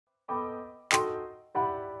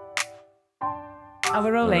Oh,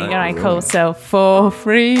 we're rolling. All right, cool. So 4,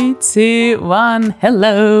 3, 2, 1.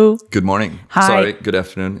 Hello. Good morning. Hi. Sorry, good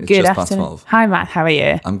afternoon. It's Good just afternoon. past 12. Hi, Matt. How are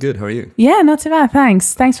you? I'm good. How are you? Yeah, not too bad.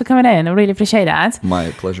 Thanks. Thanks for coming in. I really appreciate that.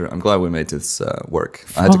 My pleasure. I'm glad we made this work.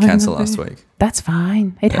 I had to cancel last week. That's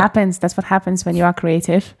fine. It happens. That's what happens when you are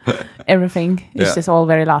creative. Everything is just all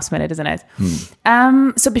very last minute, isn't it?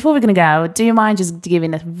 So before we're going to go, do you mind just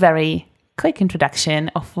giving a very quick introduction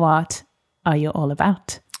of what are you all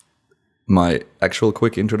about? My actual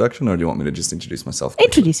quick introduction, or do you want me to just introduce myself quickly?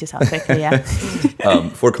 Introduce yourself quickly, yeah.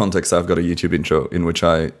 For context, I've got a YouTube intro in which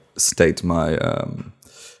I state my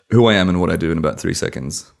who I am and what I do in about 3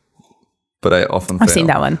 seconds. But I often fail. I've seen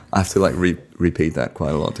that one. I have to like repeat that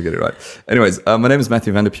quite a lot to get it right. Anyways, my name is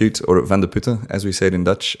Matthew van der Putte, or Van der Putte, as we say it in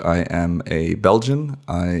Dutch. I am a Belgian.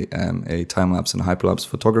 I am a time-lapse and hyperlapse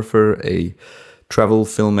photographer, a travel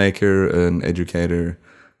filmmaker, an educator.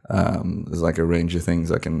 There's like a range of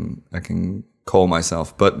things I can call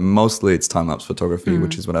myself, but mostly it's time-lapse photography,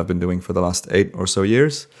 which is what I've been doing for the last 8 or so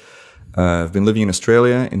years. I've been living in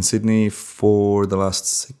Australia, in Sydney, for the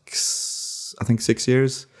last 6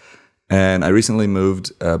 years. And I recently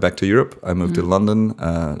moved back to Europe. I moved to London,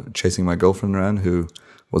 chasing my girlfriend around, who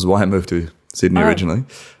was why I moved to Sydney originally.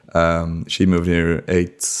 She moved here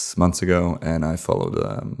 8 months ago, and I followed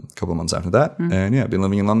a couple of months after that. And yeah, I've been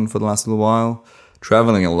living in London for the last little while,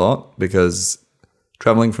 traveling a lot, because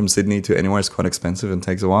traveling from Sydney to anywhere is quite expensive and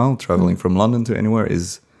takes a while. Traveling from London to anywhere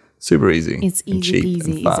is super easy. It's and easy cheap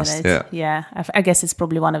peasy, and fast. isn't it? Yeah. I guess it's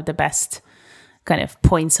probably one of the best kind of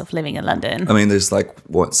points of living in London. I mean, there's like,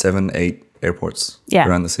 7, 8 airports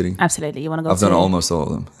around the city. Absolutely. You want to go I've done almost all of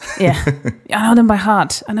them. Yeah. I know them by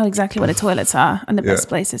heart. I know exactly where the toilets are and the best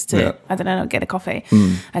places to, I don't know, get a coffee,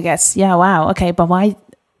 I guess. Yeah, wow. Okay, but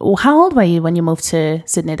how old were you when you moved to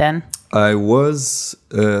Sydney then? I was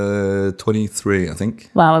 23, I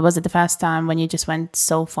think. Wow, was it the first time when you just went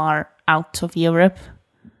so far out of Europe?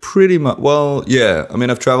 Pretty much. Well, yeah. I mean,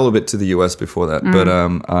 I've traveled a bit to the US before that, but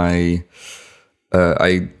I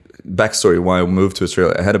backstory why I moved to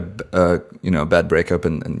Australia. I had a bad breakup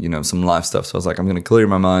and some life stuff. So I was like, I'm going to clear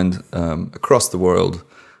my mind across the world,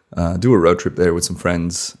 do a road trip there with some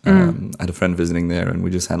friends. I had a friend visiting there, and we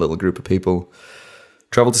just had a little group of people.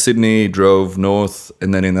 Traveled to Sydney, drove north,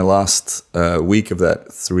 and then in the last week of that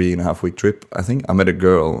 3.5-week trip, I think I met a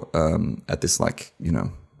girl at this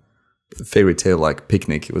fairy tale like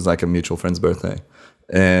picnic. It was like a mutual friend's birthday,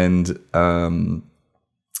 and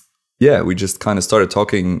we just kind of started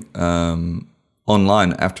talking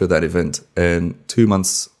online after that event. And 2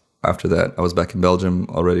 months after that, I was back in Belgium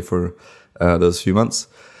already for those few months.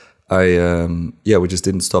 We just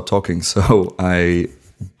didn't stop talking. So I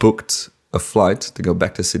booked a flight to go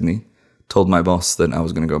back to Sydney, told my boss that I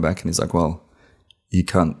was going to go back, and he's like, well, you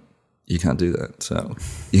can't do that. So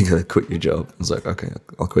you got to quit your job. I was like, okay,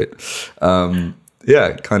 I'll quit. Kind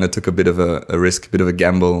of took a bit of a risk, a bit of a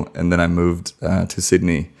gamble. And then I moved to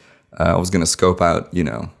Sydney. I was going to scope out,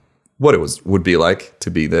 what it would be like to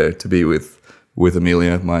be there, to be with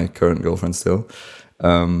Amelia, my current girlfriend still.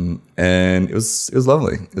 And it was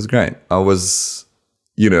lovely. It was great. I was,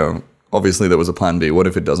 obviously there was a plan B. What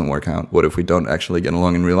if it doesn't work out? What if we don't actually get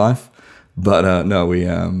along in real life? But no, we,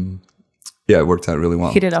 it worked out really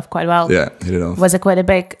well. Hit it off quite well. Yeah, hit it off. Was it quite a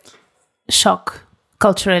big shock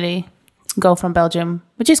culturally? Go from Belgium,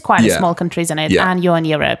 which is quite a small country, isn't it? Yeah. And you're in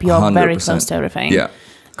Europe. You're 100%. Very close to everything. Yeah.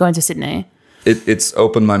 Going to Sydney. It's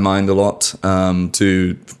opened my mind a lot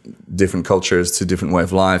to different cultures, to different way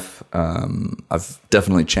of life. I've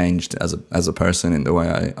definitely changed as a person in the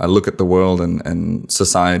way I look at the world and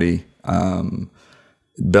society.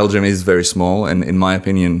 Belgium is very small, and in my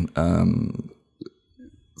opinion,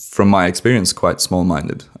 from my experience, quite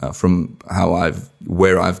small-minded. From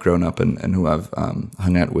where I've grown up and who I've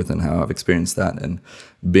hung out with and how I've experienced that. And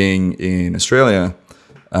being in Australia,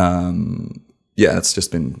 it's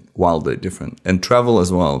just been wildly different. And travel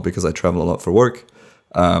as well, because I travel a lot for work,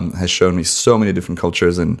 has shown me so many different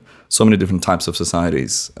cultures and so many different types of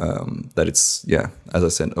societies that it's, as I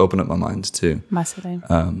said, opened up my mind too. Massively.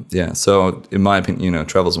 So in my opinion,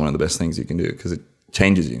 travel is one of the best things you can do, because it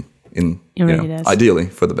changes you ideally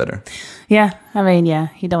for the better. Yeah, I mean,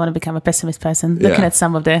 you don't want to become a pessimist person looking at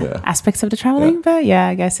some of the aspects of the traveling, but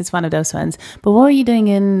I guess it's one of those ones. But what were you doing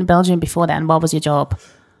in Belgium before then? What was your job?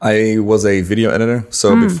 I was a video editor.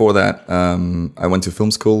 So before that, I went to film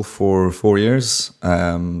school for 4 years.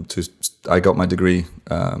 I got my degree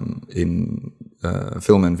in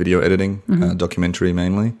film and video editing, documentary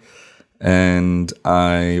mainly. And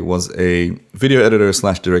I was a video editor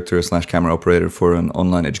 / director / camera operator for an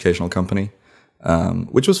online educational company.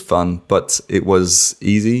 which was fun, but it was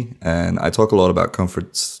easy. And I talk a lot about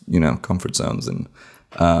comfort zones, and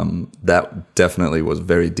that definitely was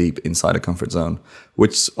very deep inside a comfort zone,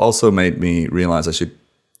 which also made me realize I should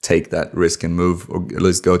take that risk and move, or at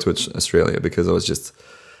least go to Australia, because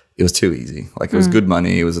it was too easy. Like, it was good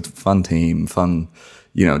money, it was a fun team,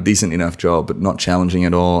 decent enough job, but not challenging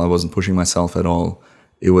at all. I wasn't pushing myself at all.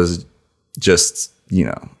 It was just,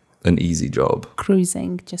 an easy job.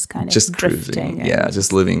 Cruising, just kind of just drifting. Cruising,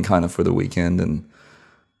 just living kind of for the weekend. And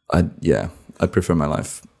I prefer my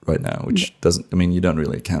life right now, which you don't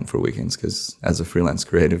really account for weekends, because as a freelance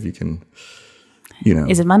creative, you can,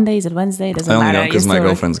 Is it Monday? Is it Wednesday? Doesn't matter. I only know because my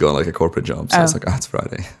girlfriend's got like a corporate job, so it's like, it's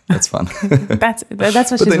Friday. That's fun. that's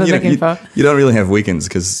what she's been looking for. You don't really have weekends,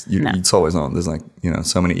 because it's always on. There's like,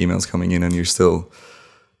 so many emails coming in, and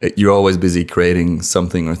you're always busy creating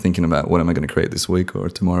something, or thinking about what am I going to create this week or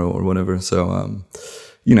tomorrow or whatever. So,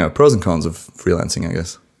 pros and cons of freelancing, I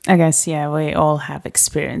guess. I guess, we all have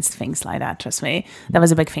experienced things like that. Trust me. That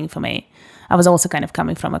was a big thing for me. I was also kind of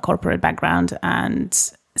coming from a corporate background,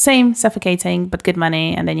 and same, suffocating, but good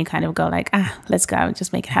money. And then you kind of go like, let's go,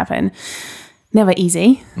 just make it happen. Never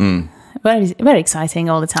easy. Very, very exciting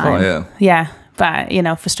all the time. Oh, yeah. Yeah. But,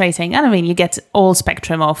 frustrating. And you get all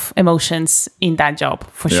spectrum of emotions in that job,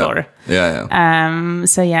 for sure. Yeah.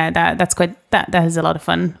 That's quite, that is a lot of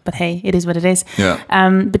fun. But hey, it is what it is. Yeah.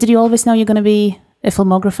 But did you always know you're going to be a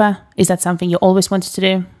filmographer? Is that something you always wanted to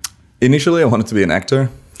do? Initially, I wanted to be an actor.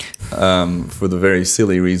 For the very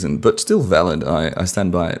silly reason, but still valid, I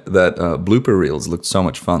stand by it, that blooper reels looked so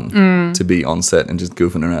much fun to be on set and just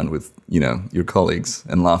goofing around with, your colleagues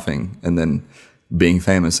and laughing, and then being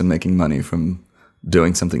famous and making money from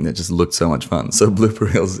doing something that just looked so much fun. So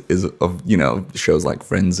blooper reels is of, shows like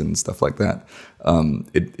Friends and stuff like that.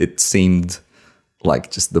 It seemed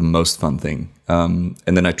like just the most fun thing. And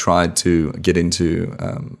then I tried to get into,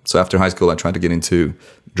 so after high school, I tried to get into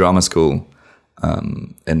drama school.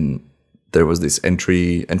 And there was this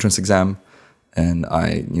entrance exam, and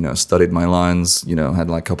I, studied my lines, had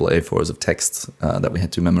like a couple of A4s of text that we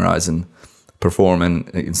had to memorize and perform. And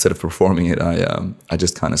instead of performing it, I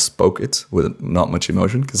just kind of spoke it with not much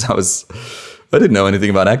emotion, because I didn't know anything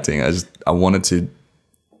about acting. I wanted to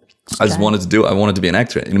do it. I wanted to be an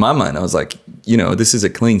actor. In my mind, I was like, this is a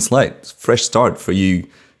clean slate, fresh start for you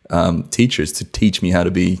teachers to teach me how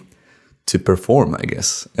to perform, I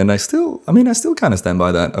guess. And I still kind of stand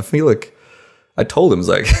by that. I feel like I told them,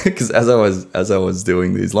 because as I was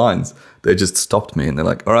doing these lines, they just stopped me and they're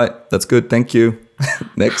like, all right, that's good, thank you.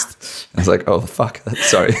 Next. I was like, oh fuck,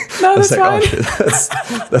 sorry. No, that's fine.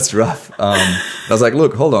 Oh, that's rough. I was like,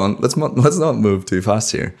 look, hold on, let's not move too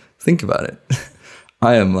fast here. Think about it.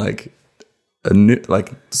 I am like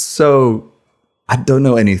so I don't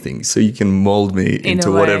know anything, so you can mold me into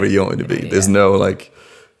whatever you want me to be. There's no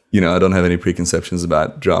I don't have any preconceptions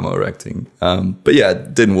about drama or acting. But yeah,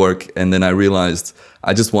 it didn't work. And then I realized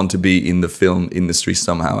I just want to be in the film industry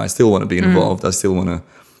somehow. I still want to be involved. I still want to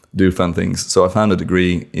do fun things. So I found a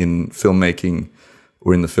degree in filmmaking,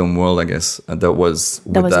 or in the film world, I guess, that was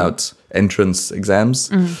without entrance exams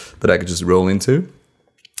that I could just roll into.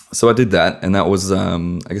 So I did that. And that was, I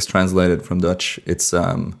guess, translated from Dutch. It's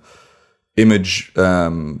image,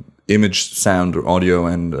 sound, or audio,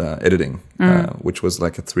 and editing, which was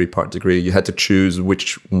like a 3-part degree. You had to choose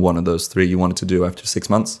which one of those 3 you wanted to do after 6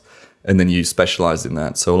 months, and then you specialized in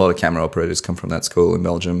that. So a lot of camera operators come from that school in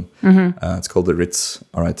Belgium. It's called the RITS,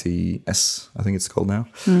 RITS, I think it's called now,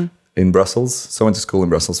 in Brussels. So I went to school in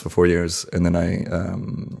Brussels for 4 years, and then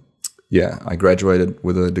I graduated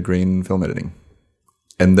with a degree in film editing.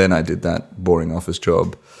 And then I did that boring office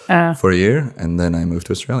job for a year, and then I moved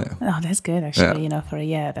to Australia. Oh, that's good, actually. For a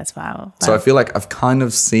year, that's wow. So I feel like I've kind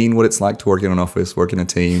of seen what it's like to work in an office, work in a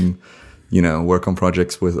team, work on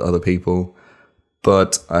projects with other people.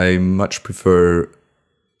 But I much prefer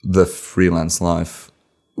the freelance life,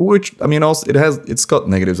 which, also it's got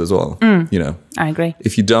negatives as well. I agree.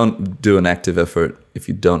 If you don't do an active effort, if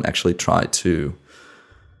you don't actually try to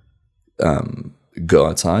go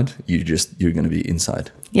outside, you're going to be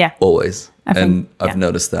inside. Yeah. Always. I've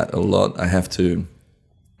noticed that a lot. I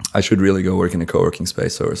should really go work in a co-working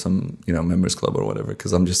space or some, members club or whatever,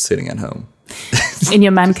 because I'm just sitting at home. In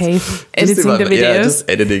your man cave, editing the videos. Yeah, just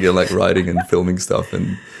editing and writing and filming stuff.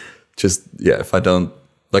 And just, if I don't,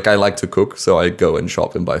 I like to cook, so I go and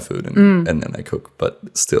shop and buy food and then I cook. But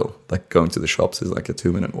still, going to the shops is like a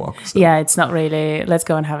 2-minute walk. So. Yeah, it's not really, let's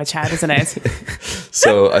go and have a chat, isn't it?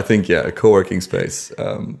 So I think, a co-working space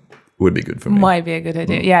would be good for me. Might be a good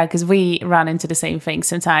idea. Yeah, because we run into the same thing.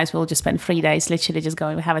 Sometimes we'll just spend 3 days literally just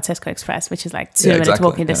going, we have a Tesco Express, which is like 2 minutes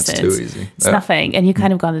walking distance. It's too easy. It's nothing. And you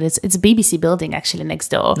kind of got it. It's a BBC building actually next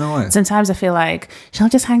door. No way. Sometimes I feel like, shall I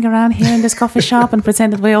just hang around here in this coffee shop and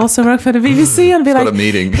pretend that we also work for the BBC and be like, got a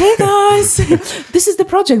meeting. Hey guys, this is the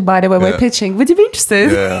project, by the way, we're pitching. Would you be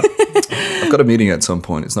interested? Yeah. I've got a meeting at some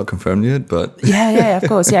point. It's not confirmed yet, but... Yeah, of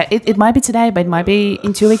course. Yeah, it might be today, but it might be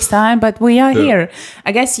in 2 weeks' time, but we are here.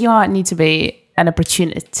 I guess you need to be an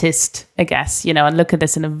opportunist, I guess, and look at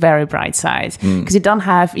this in a very bright side, because you don't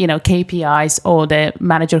have, KPIs or the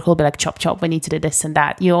manager who'll be like, chop, we need to do this and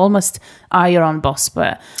that. You almost are your own boss,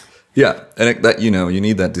 but... Yeah, and that, you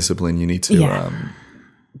need that discipline. You need to...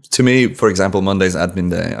 to me, for example, Monday's admin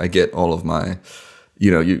day, I get all of my...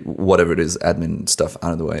 whatever it is, admin stuff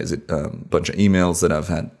out of the way. Is it a bunch of emails that I've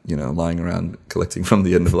had, lying around collecting from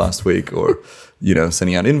the end of last week, or,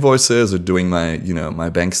 sending out invoices, or doing my, my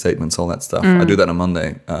bank statements, all that stuff. I do that on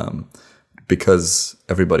Monday because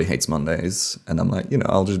everybody hates Mondays, and I'm like,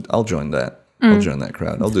 I'll join that. I'll join that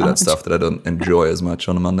crowd. I'll do that stuff that I don't enjoy as much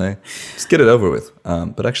on a Monday. Just get it over with.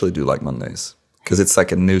 But I actually do like Mondays because it's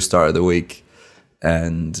like a new start of the week,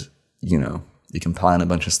 and you can plan a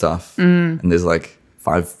bunch of stuff, and there's like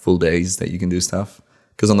 5 full days that you can do stuff.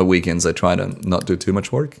 Because on the weekends I try to not do too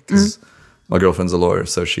much work, because my girlfriend's a lawyer,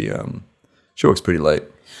 so she works pretty late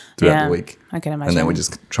throughout the week. I can imagine. And then we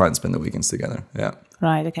just try and spend the weekends together. Yeah.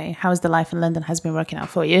 Right. Okay. How's the life in London has been working out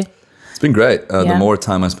for you? It's been great. The more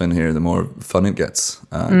time I spend here, the more fun it gets,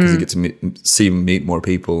 because you get to meet more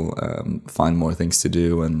people, find more things to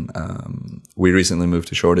do. And we recently moved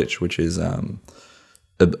to Shoreditch, which is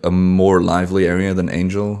a more lively area than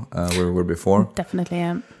Angel, where we were before. Definitely,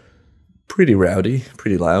 yeah. Pretty rowdy,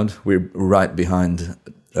 pretty loud. We're right behind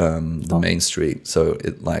the main street, so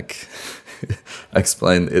it like I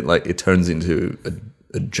explained it like it turns into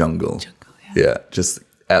a jungle. Yeah, just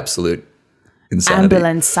absolute insanity.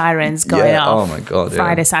 Ambulance sirens going off. Oh my god!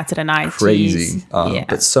 Friday, Saturday night. Crazy,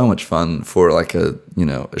 but so much fun for like a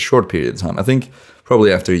short period of time. I think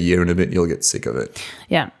probably after a year and a bit, you'll get sick of it.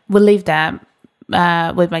 Yeah, we'll leave there.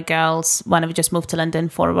 With my girls when we just moved to London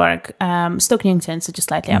for work, Stoke Newington, so just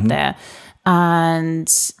slightly up there,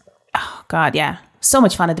 and oh god, so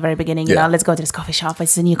much fun at the very beginning. Let's go to this coffee shop.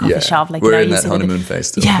 It's a new coffee shop. Like we're in that honeymoon phase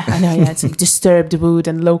still. Yeah, I know. Yeah, it's like disturbed wood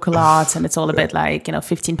and local art, and it's all a bit like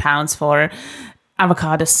 £15 for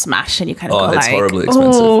avocado smash, and you kind of go it's like, horribly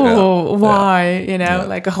expensive. Why?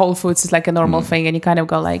 Like a Whole Foods is like a normal thing, and you kind of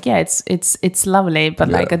go like, it's lovely, but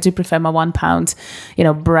like I do prefer my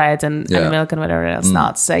 £1, bread and milk and whatever else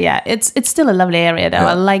not. So it's still a lovely area though.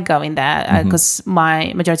 I like going there because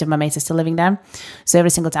my majority of my mates are still living there. So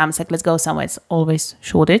every single time it's like, let's go somewhere. It's always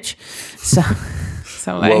Shoreditch. So.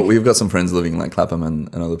 Well, we've got some friends living like Clapham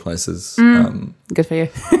and other places. Good for you.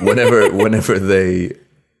 whenever they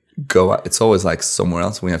go out, it's always like somewhere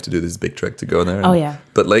else. We have to do this big trek to go there.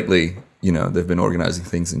 But lately, they've been organizing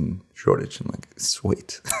things in Shoreditch. I'm like,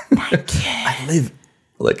 sweet. I live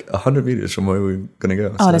like 100 meters from where we're gonna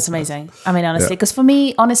go. Oh, so that's amazing. I mean, honestly, because for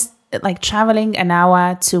me, like traveling an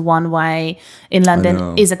hour to one way in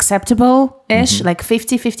London is acceptable-ish. Like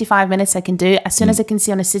 55 minutes I can do. As soon as I can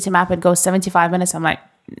see on a city map it goes 75 minutes, I'm like,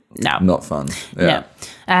 no. Not fun. No.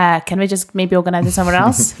 Can we just maybe organize it somewhere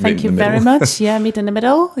else? Thank you very much. Yeah, meet in the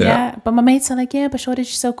middle. Yeah. But my mates are like, but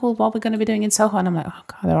Shoreditch is so cool. What we're going to be doing in Soho? And I'm like, oh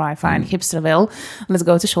God, all right, fine. Hipsterville. Let's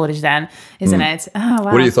go to Shoreditch then, isn't it? Oh, wow.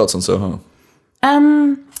 What are your thoughts on Soho?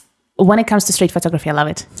 When it comes to street photography, I love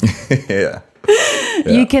it. Yeah.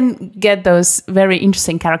 You can get those very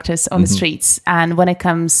interesting characters on the streets, and when it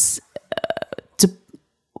comes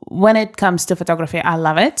to photography, I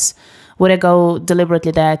love it. Would I go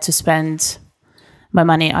deliberately there to spend my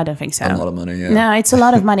money? I don't think so. A lot of money, yeah. No, it's a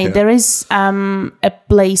lot of money. There is a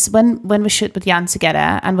place, when we shoot with Jan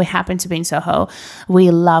together, and we happen to be in Soho,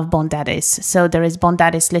 we love Bondaddy's. So there is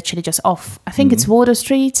Bondaddy's literally just off, I think it's Wardour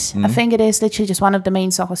Street. I think it is literally just one of the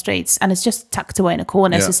main Soho streets, and it's just tucked away in a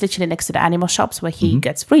corner. So it's literally next to the animal shops where he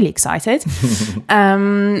gets really excited.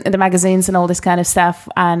 The magazines and all this kind of stuff.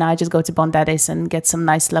 And I just go to Bondaddy's and get some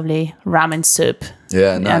nice, lovely ramen soup.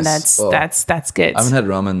 Yeah, nice. And that's good. I haven't had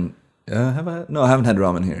ramen. Have I? No, I haven't had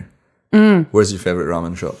ramen here. Where's your favorite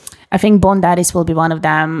ramen shop? I think Bondaddy's will be one of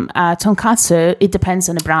them. Tonkatsu, it depends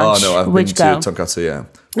on the branch. Oh no, I've been to Tonkatsu,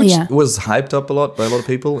 which was hyped up a lot by a lot of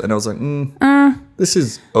people, and I was like, this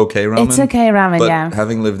is okay ramen. It's okay ramen, but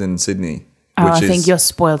having lived in Sydney, I think you're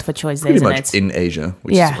spoiled for choice there, pretty isn't much it? in Asia,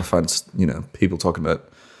 which is, I find people talking about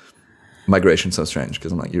migration so strange,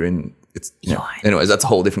 because I'm like, you're in it's anyways, that's a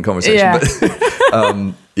whole different conversation.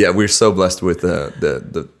 But we're so blessed with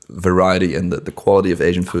the variety and the quality of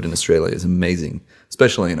Asian food in Australia is amazing,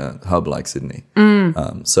 especially in a hub like Sydney.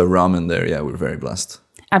 So ramen there, we're very blessed.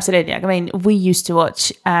 Absolutely. I mean, we used to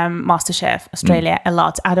watch MasterChef Australia a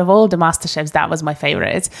lot. Out of all the MasterChefs, that was my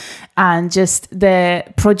favorite. And just the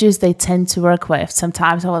produce they tend to work with.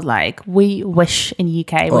 Sometimes I was like, we wish in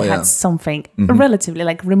UK we had something relatively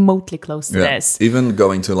like remotely close to this. Even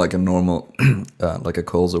going to like a normal, like a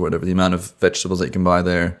Coles or whatever, the amount of vegetables that you can buy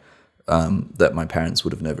there that my parents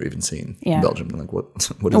would have never even seen in Belgium. They're like, what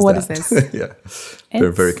is this?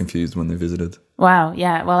 They're very confused when they visited. Wow.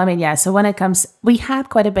 Yeah. Well, I mean, so when it comes, we had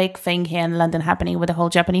quite a big thing here in London happening with the whole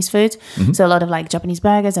Japanese food. So a lot of like Japanese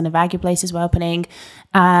burgers and the Wagyu places were opening.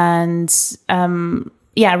 And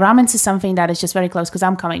ramen is something that is just very close because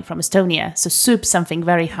I'm coming from Estonia. So soup, something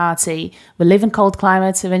very hearty. We live in cold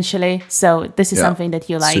climates eventually. So this is something that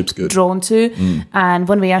you're like drawn to. And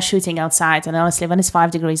when we are shooting outside, and honestly, when it's 5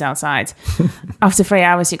 degrees outside, after 3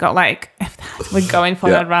 hours, you got like, we're going for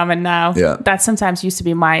that ramen now. That sometimes used to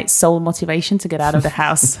be my sole motivation to get out of the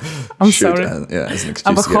house. I'm sorry. As an excuse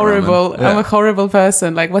I'm a horrible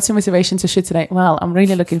person. Like, what's your motivation to shoot today? Well, I'm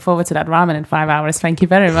really looking forward to that ramen in 5 hours. Thank you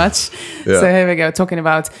very much. So here we go, talking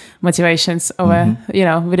about motivations of a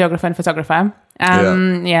videographer and photographer.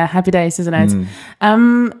 Happy days, isn't it?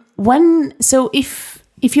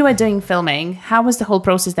 If you were doing filming, how was the whole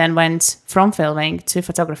process then went from filming to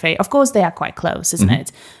photography? Of course, they are quite close, isn't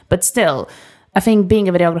it? But still, I think being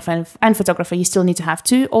a videographer and photographer, you still need to have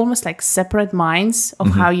two almost like separate minds of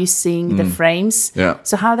how you're seeing the frames.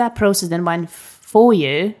 So how that process then went for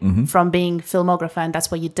you from being filmographer, and that's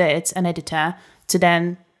what you did, an editor, to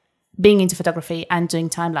then being into photography and doing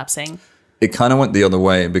time-lapsing? It kind of went the other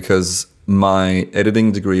way because my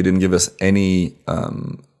editing degree didn't give us any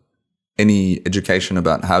education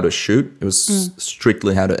about how to shoot. It was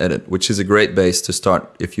strictly how to edit, which is a great base to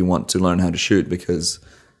start if you want to learn how to shoot, because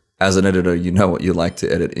as an editor, you know what you like to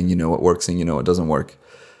edit and you know what works and you know what doesn't work.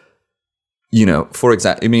 For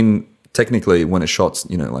example, I mean, technically when a shot's,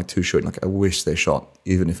 like too short, like I wish they shot,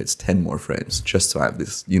 even if it's 10 more frames, just to have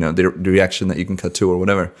this, the reaction that you can cut to or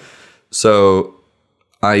whatever. So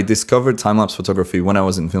I discovered time-lapse photography when I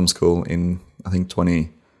was in film school in, I think,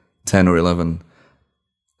 2010 or 11.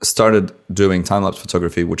 Started doing time-lapse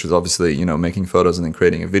photography, which was obviously, making photos and then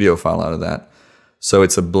creating a video file out of that. So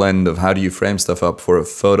it's a blend of how do you frame stuff up for a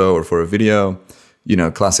photo or for a video.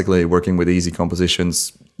 Classically working with easy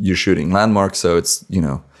compositions, you're shooting landmarks. So it's,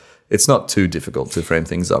 it's not too difficult to frame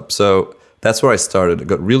things up. So that's where I started. I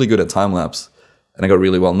got really good at time-lapse. And I got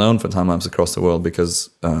really well known for time-lapse across the world because,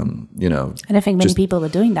 And I think many people were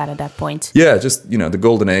doing that at that point. Yeah, just, the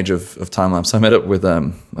golden age of time-lapse. I met up with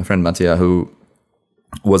my friend Matjoez, who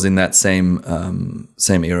was in that same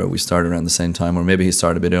era. We started around the same time, or maybe he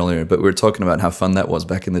started a bit earlier. But we were talking about how fun that was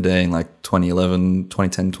back in the day in like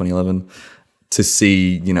 2010, 2011, to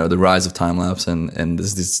see, the rise of time-lapse. And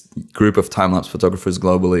there's this group of time-lapse photographers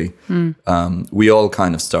globally. We all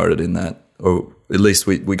kind of started in that, or at least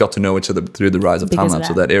we got to know each other through the rise of time-lapse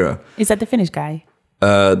of that era. Is that the Finnish guy?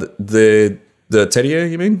 The Terrier,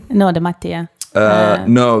 you mean? No, the Mattia.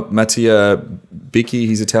 No, Mattia Bicchi,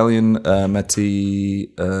 he's Italian. Matti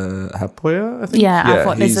Hapoya, I think. Yeah, I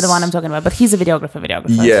thought this is the one I'm talking about. But he's a videographer.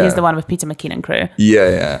 Yeah. He's the one with Peter McKinnon crew.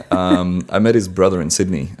 Yeah. I met his brother in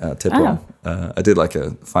Sydney, Teppo. I did like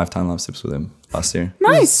 5 time-lapse tips with him last year.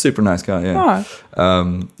 Nice. Super nice guy, yeah.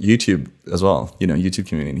 YouTube as well, YouTube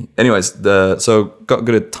community. Anyways, so got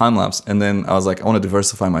good at time-lapse, and then I was like, I want to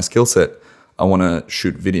diversify my skill set. I want to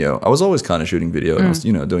shoot video. I was always kind of shooting video. I was,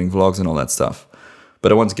 doing vlogs and all that stuff.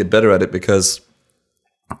 But I wanted to get better at it because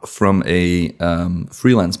from a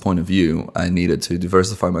freelance point of view, I needed to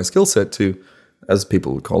diversify my skill set to, as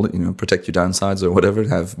people would call it, protect your downsides or whatever,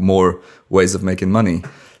 have more ways of making money.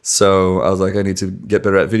 So I was like, I need to get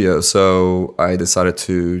better at video. So I decided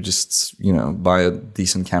to just, buy a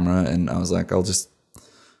decent camera, and I was like,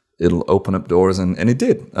 it'll open up doors, and it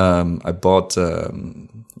did. I bought,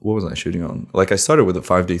 what was I shooting on? Like I started with a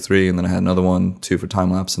 5D3, and then I had another one, 2 for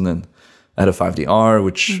time-lapse, and then I had a 5DR,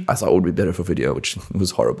 which I thought would be better for video, which was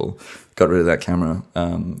horrible. Got rid of that camera.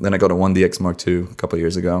 Then I got a 1DX Mark II a couple of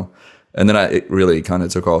years ago. And then it really kind of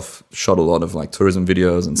took off, shot a lot of like tourism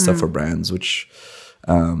videos and stuff for brands, which,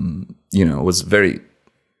 was very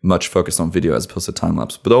much focused on video as opposed to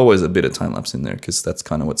time-lapse, but always a bit of time-lapse in there because that's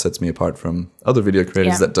kind of what sets me apart from other video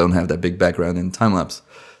creators that don't have that big background in time-lapse.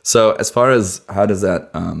 So as far as how does that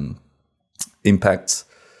impact,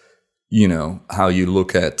 how you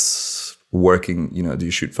look at working, do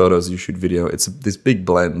you shoot photos, do you shoot video? It's this big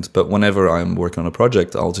blend. But whenever I'm working on a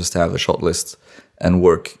project, I'll just have a shot list and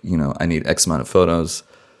work, I need X amount of photos.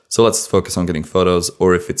 So let's focus on getting photos.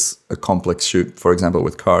 Or if it's a complex shoot, for example,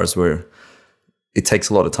 with cars, where it takes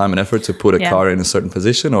a lot of time and effort to put a car in a certain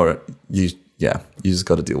position, or you just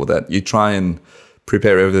got to deal with that. You try and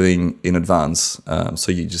prepare everything in advance.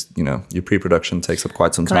 So you just, your pre-production takes up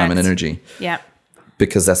quite some time and energy. Yeah.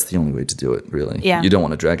 Because that's the only way to do it, really. Yeah. You don't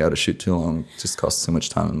want to drag out a shoot too long. It just costs so much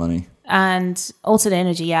time and money. And also the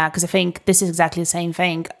energy, because I think this is exactly the same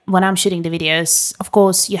thing. When I'm shooting the videos, of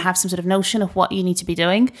course, you have some sort of notion of what you need to be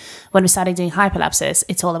doing. When we started doing hyperlapses,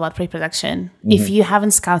 it's all about pre-production. Mm-hmm. If you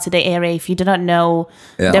haven't scouted the area, if you do not know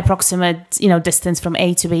the approximate, distance from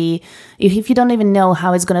A to B, if you don't even know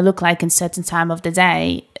how it's going to look like in certain time of the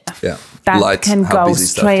day, that Lights, can go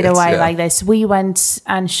straight away like this. We went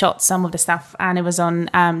and shot some of the stuff, and it was on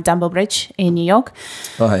Dumbo Bridge in New York.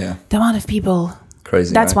 Oh, yeah. The amount of people...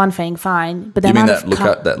 Crazy. That's right? One thing, fine. But you mean that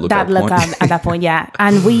lookout at that point, yeah.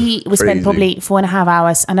 And we spent probably 4.5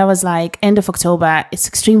 hours, and I was like, end of October, it's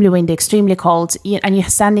extremely windy, extremely cold, and you're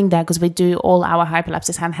standing there because we do all our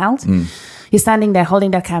hyperlapses handheld. You're standing there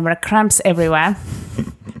holding that camera, cramps everywhere,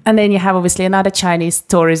 and then you have obviously another Chinese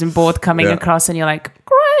tourism boat coming across, and you're like,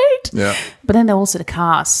 great. Yeah. But then there are also the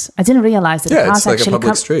cars. I didn't realize that the cars it's actually like a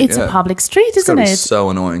public street. It's a public street, isn't it? It's so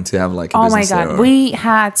annoying to have like a oh my business god, there, we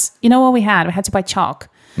had, you know what we had? We had to buy chalk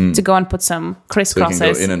to go and put some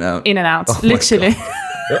crisscrosses so in and out. Oh literally.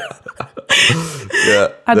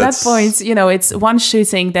 At that point, it's one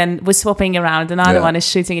shooting, then we're swapping around, another one is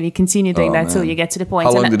shooting, and you continue doing that till you get to the point.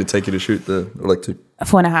 How long did it take you to shoot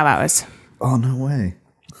 4.5 hours. Oh, no way.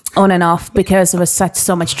 On and off, because there was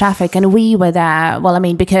so much traffic, and we were there. Well,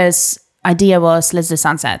 because idea was, let's do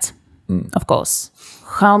sunset, of course.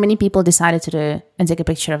 How many people decided to do and take a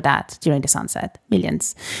picture of that during the sunset?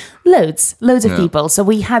 Millions. Loads of people. So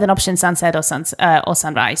we had an option, sunset or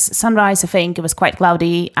sunrise. Sunrise, I think it was quite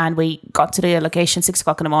cloudy, and we got to the location 6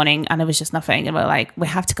 o'clock in the morning, and there was just nothing. And we're like, we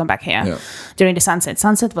have to come back here during the sunset.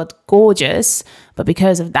 Sunset was gorgeous, but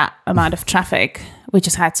because of that amount of traffic, we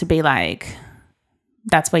just had to be like,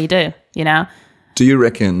 that's what you do, Do you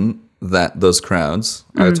reckon that those crowds,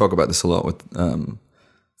 I talk about this a lot with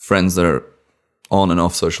friends that are on and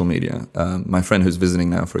off social media. My friend who's visiting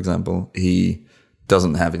now, for example, he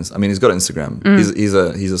doesn't have, he's got Instagram. He's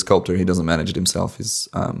a sculptor. He doesn't manage it himself. He's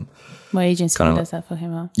my agency does that for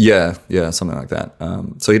him. Yeah, something like that.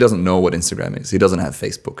 So he doesn't know what Instagram is. He doesn't have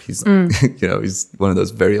Facebook. He's, he's one of those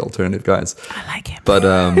very alternative guys. I like him. But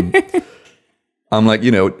I'm like,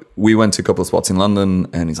 we went to a couple of spots in London,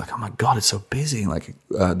 and he's like, oh my God, it's so busy. Like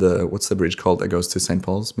what's the bridge called that goes to St.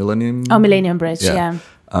 Paul's? Millennium? Oh, Millennium Bridge, yeah.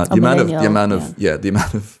 The amount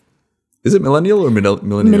of, is it millennial or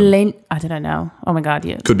millennial? I don't know. Oh my God,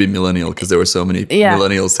 yeah. Could be millennial, because there were so many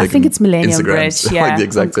millennials taking I think it's Millennium Instagrams, Bridge, yeah. like the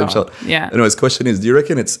exact same shot. Yeah. Anyways, question is, do you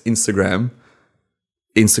reckon it's Instagram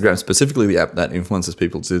specifically the app that influences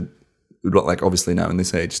people to, like obviously now in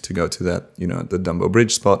this age, to go to that, the Dumbo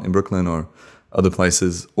Bridge spot in Brooklyn or other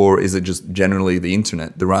places, or is it just generally the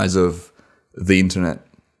internet, the rise of the internet?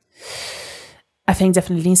 I think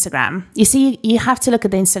definitely Instagram. You see, you have to look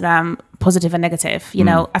at the Instagram positive and negative.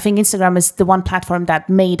 I think Instagram is the one platform that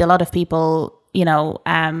made a lot of people,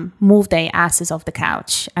 move their asses off the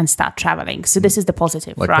couch and start traveling. So this is the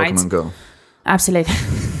positive, like right? Pokemon Go. Absolutely.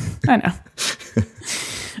 I know.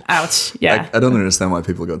 Ouch. Yeah. I don't understand why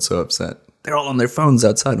people got so upset. They're all on their phones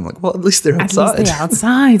outside. I'm like, well, at least they're outside. At least they're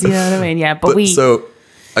outside, you know what I mean? Yeah, but So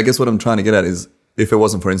I guess what I'm trying to get at is, if it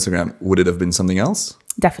wasn't for Instagram, would it have been something else?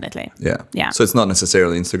 Definitely. Yeah. So it's not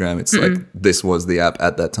necessarily Instagram. It's like, this was the app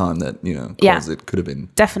at that time that, it could have been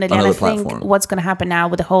definitely another and I platform. Think what's going to happen now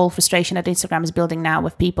with the whole frustration that Instagram is building now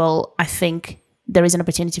with people, I think there is an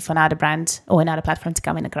opportunity for another brand or another platform to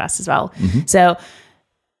come in across as well. So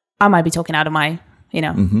I might be talking out of my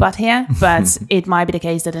butt here, but it might be the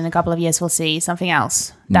case that in a couple of years we'll see something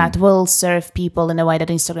else that will serve people in a way that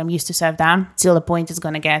Instagram used to serve them, till the point is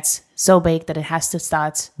going to get so big that it has to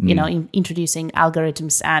start, introducing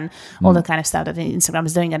algorithms and all the kind of stuff that Instagram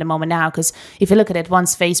is doing at the moment now. Because if you look at it,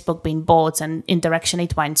 once Facebook being bought and in direction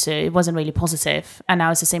it went to, it wasn't really positive, and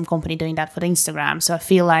now it's the same company doing that for the Instagram. So I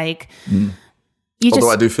feel like although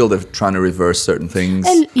I do feel they're trying to reverse certain things,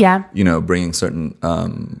 bringing certain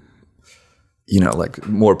like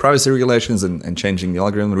more privacy regulations and changing the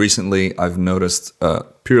algorithm. Recently, I've noticed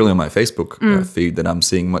purely on my Facebook feed that I'm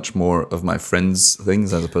seeing much more of my friends'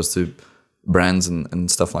 things as opposed to brands and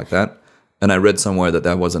stuff like that. And I read somewhere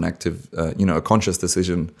that was an active, a conscious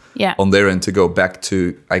decision on their end to go back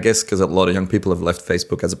to, I guess, because a lot of young people have left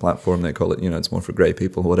Facebook as a platform. They call it, it's more for grey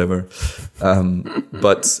people or whatever.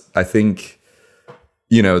 But I think,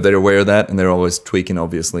 they're aware of that, and they're always tweaking,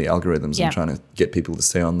 obviously, algorithms and trying to get people to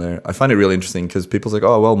stay on there. I find it really interesting because people's like,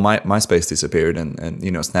 oh, well, MySpace disappeared and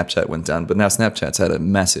Snapchat went down. But now Snapchat's had a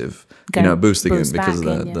massive, boost again because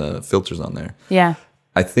of the filters on there. Yeah.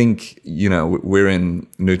 I think, we're in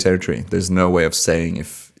new territory. There's no way of saying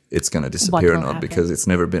if it's going to disappear or not because it's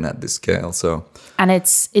never been at this scale. So, and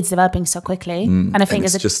it's developing so quickly. And I think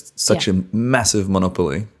it's just such a massive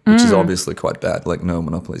monopoly, which is obviously quite bad. Like, no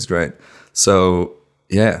monopoly is great. So,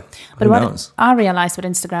 yeah. But what I realized with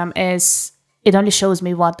Instagram is it only shows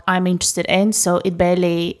me what I'm interested in. So it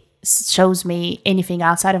barely shows me anything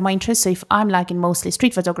outside of my interest. So if I'm like in mostly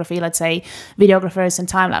street photography, let's say videographers and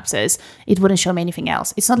time lapses, it wouldn't show me anything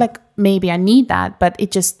else. It's not like maybe I need that, but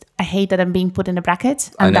I hate that I'm being put in a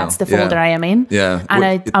bracket, and that's the folder I am in. Yeah.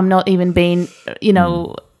 And I'm not even being,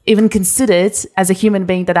 even considered as a human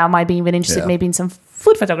being that I might be even interested maybe in some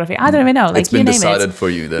food photography. I don't even know. Like, it's been decided for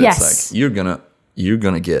you that it's like you're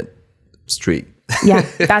gonna get street. Yeah,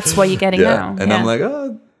 that's what you're getting now. And I'm like,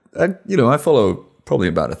 I follow probably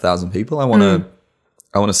about 1,000 people. I want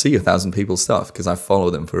to see 1,000 people's stuff because I follow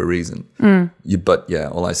them for a reason.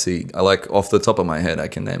 All I see, I like off the top of my head, I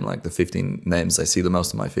can name like the 15 names I see the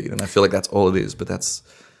most on my feed, and I feel like that's all it is. But that's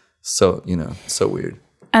so so weird.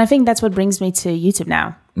 And I think that's what brings me to YouTube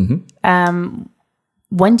now.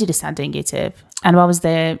 When did you start doing YouTube, and what was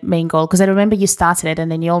the main goal? Because I remember you started it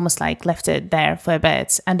and then you almost like left it there for a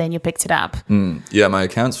bit, and then you picked it up. Yeah, my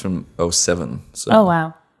account's from 2007. So. Oh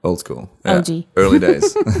wow. Old school. OG. Early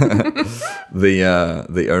days.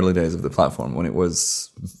 The early days of the platform when it was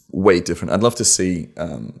way different. I'd love to see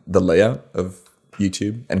the layout of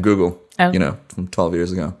YouTube and Google, from 12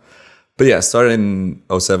 years ago. But yeah, I started in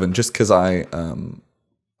 2007 just because I've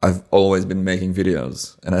always been making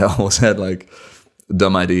videos, and I always had like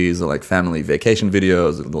dumb ideas or like family vacation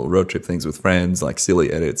videos, or little road trip things with friends, like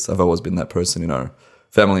silly edits. I've always been that person in our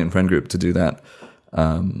family and friend group to do that.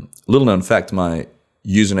 Little known fact, my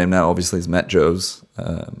username now obviously is Matjoez,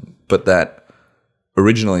 but that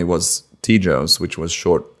originally was Tjoez, which was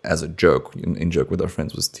short as a joke, in joke with our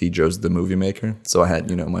friends, was Tjoez the Movie Maker. So I had,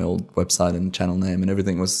 my old website and channel name and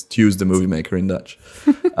everything was Tjoez the Movie Maker in Dutch.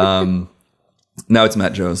 Now it's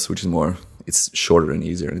Matjoez, which is it's shorter and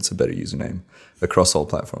easier, and it's a better username across all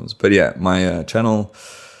platforms. But yeah, my channel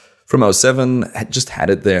from 2007, I just had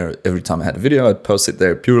it there. Every time I had a video, I'd post it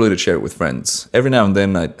there purely to share it with friends. Every now and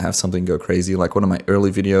then I'd have something go crazy. Like one of my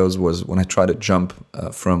early videos was when I tried to jump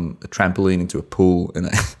from a trampoline into a pool, and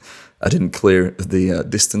I didn't clear the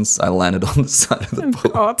distance. I landed on the side of the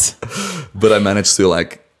pool. God. But I managed to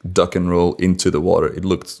like duck and roll into the water. It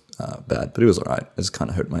looked bad, but it was all right. I just kind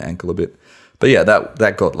of hurt my ankle a bit. But yeah,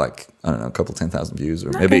 that got like, I don't know, a couple 10,000 views,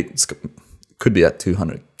 or maybe it could be at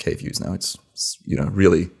 200K views now. It's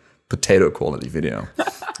really potato quality video.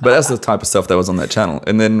 But that's the type of stuff that was on that channel.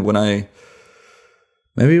 And then when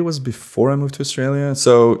maybe it was before I moved to Australia.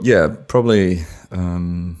 So yeah, probably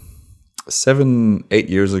 7-8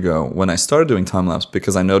 years ago when I started doing time-lapse,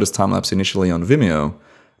 because I noticed time-lapse initially on Vimeo.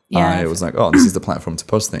 I was like, oh, this is the platform to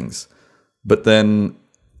post things. But then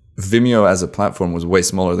Vimeo as a platform was way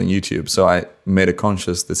smaller than YouTube. So I made a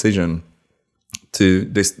conscious decision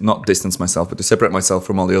to not distance myself, but to separate myself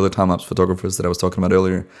from all the other time-lapse photographers that I was talking about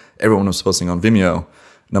earlier. Everyone was posting on Vimeo.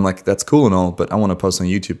 And I'm like, that's cool and all, but I want to post on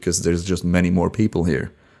YouTube because there's just many more people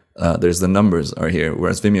here. There's the numbers are here.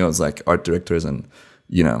 Whereas Vimeo is like art directors and,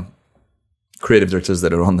 creative directors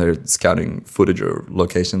that are on there scouting footage or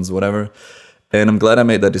locations, whatever. And I'm glad I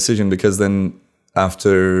made that decision, because then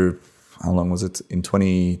after, how long was it? In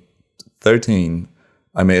 2013,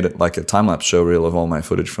 I made it like a time-lapse show reel of all my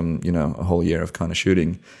footage from, a whole year of kind of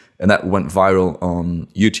shooting. And that went viral on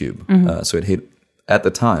YouTube. So it hit, at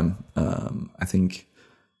the time, I think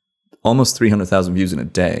almost 300,000 views in a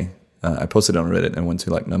day. I posted it on Reddit and went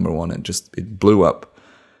to like #1, and it blew up.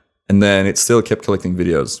 And then it still kept collecting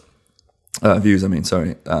views.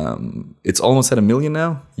 It's almost at 1 million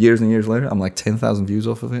now, years and years later. I'm like 10,000 views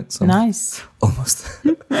off of it. So nice. Almost.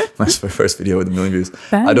 My first video with 1 million views.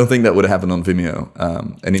 Thanks. I don't think that would have happened on Vimeo.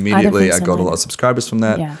 And immediately I got a lot of subscribers from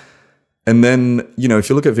that. Yeah. And then, if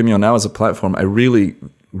you look at Vimeo now as a platform, I really,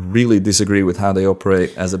 really disagree with how they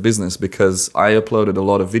operate as a business, because I uploaded a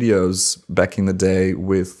lot of videos back in the day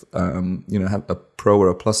with, have a Pro or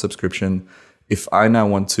a Plus subscription. If I now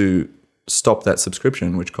want to stop that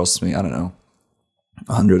subscription, which costs me, I don't know,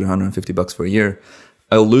 $100 or $150 for a year,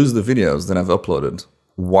 I'll lose the videos that I've uploaded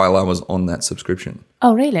while I was on that subscription.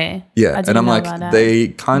 Oh, really? Yeah. And I'm like, they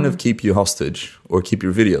kind of keep you hostage or keep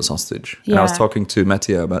your videos hostage. And I was talking to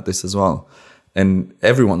Matjoez about this as well. And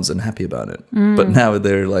everyone's unhappy about it. But now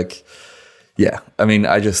they're like, yeah. I mean,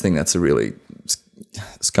 I just think that's a really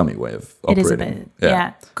scummy way of operating. It is a bit,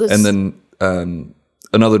 yeah. And then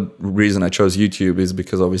another reason I chose YouTube is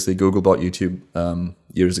because obviously Google bought YouTube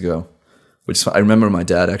years ago. Which I remember my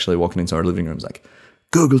dad actually walking into our living room and was like,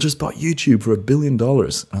 Google just bought YouTube for $1 billion.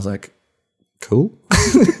 And I was like, cool.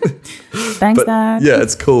 Thanks, Dad. Yeah,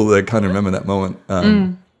 it's cool. I kind of remember that moment.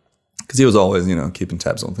 Because he was always, keeping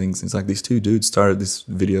tabs on things. He's like, these two dudes started this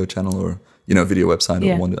video channel or, video website.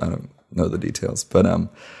 I don't know the details. But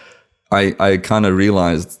I kind of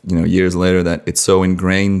realized, years later that it's so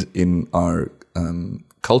ingrained in our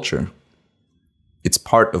culture. It's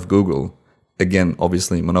part of Google. Again,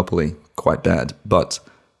 obviously, monopoly, quite bad, but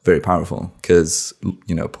very powerful. Because,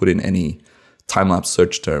 put in any time-lapse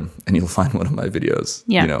search term and you'll find one of my videos.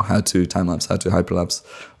 Yeah. How to time-lapse, how to hyperlapse,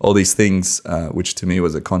 all these things, which to me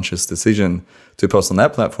was a conscious decision to post on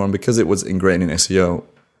that platform because it was ingrained in SEO.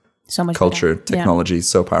 So much culture, technology,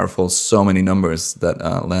 so powerful, so many numbers that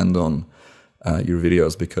land on your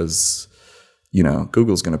videos because,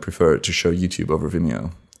 Google's going to prefer to show YouTube over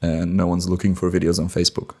Vimeo and no one's looking for videos on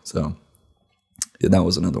Facebook. So yeah, that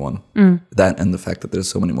was another one. That and the fact that there's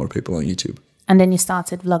so many more people on YouTube. And then you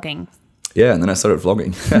started vlogging. Yeah, and then I started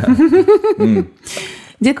vlogging.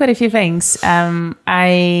 Did quite a few things.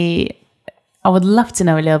 I would love to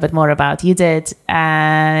know a little bit more about. You did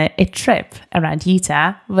a trip around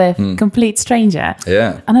Utah with complete stranger.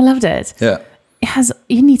 Yeah. And I loved it. Yeah.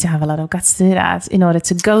 You need to have a lot of guts to do that in order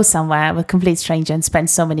to go somewhere with complete stranger and spend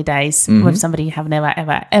so many days with somebody you have never,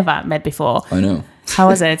 ever, ever met before. I know. How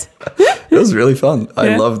was it? It was really fun.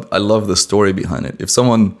 I love the story behind it. It's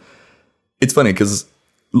funny because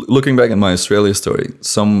looking back at my Australia story,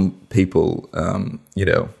 some people,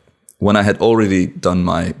 when I had already done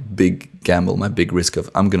my big gamble, my big risk of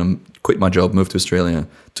I'm going to quit my job, move to Australia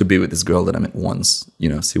to be with this girl that I met once,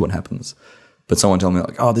 see what happens. But someone told me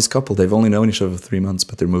like, oh, this couple, they've only known each other for 3 months,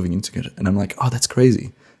 but they're moving in together. And I'm like, oh, that's crazy.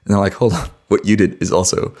 And they're like, hold on, what you did is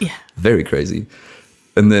also very crazy.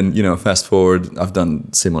 And then, fast forward, I've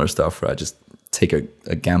done similar stuff where I just take a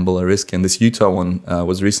gamble, a risk. And this Utah one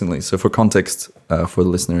was recently. So for context, for the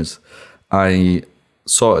listeners, I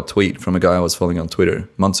saw a tweet from a guy I was following on Twitter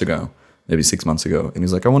months ago, maybe 6 months ago. And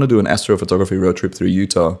he's like, I want to do an astrophotography road trip through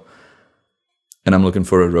Utah. And I'm looking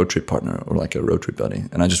for a road trip partner or like a road trip buddy.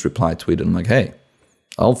 And I just replied, tweeted, I'm like, hey,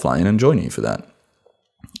 I'll fly in and join you for that.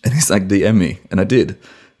 And he's like, DM me. And I did.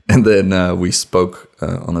 And then we spoke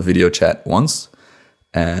on a video chat once.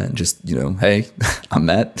 And just, hey, I'm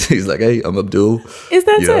Matt. He's like, hey, I'm Abdul. Is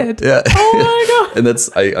that it? Yeah. Oh my God. And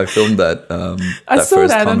I filmed that I saw first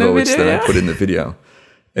that convo, which then I put in the video.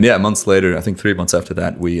 And yeah, months later, I think 3 months after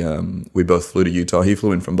that, we both flew to Utah. He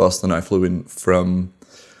flew in from Boston. I flew in from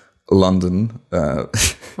London.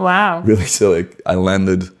 Wow. Really silly. I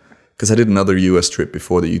landed, because I did another US trip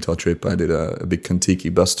before the Utah trip. I did a big Kentucky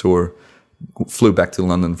bus tour, flew back to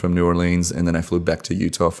London from New Orleans, and then I flew back to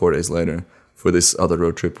Utah 4 days later for this other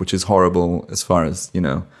road trip, which is horrible as far as,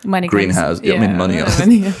 money greenhouse. Yeah, I mean,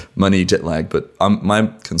 money, jet lag. But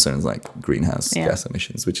my concern is like greenhouse gas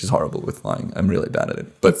emissions, which is horrible with flying. I'm really bad at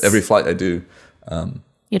it. But every flight I do,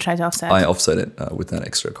 you try to offset. I offset it with that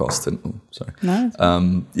extra cost. And sorry. No.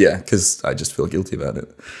 Yeah, because I just feel guilty about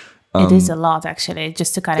it. It is a lot, actually,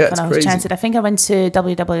 just to kind of chance it. I think I went to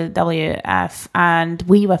WWF and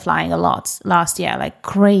we were flying a lot last year, like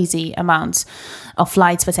crazy amounts of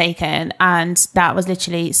flights were taken. And that was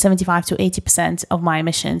literally 75 to 80% of my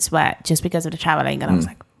emissions were just because of the traveling. And I was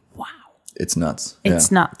like, wow. It's nuts. It's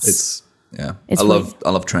nuts. I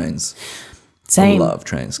love trains. Same. I love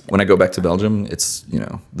trains. When I go back to Belgium, it's,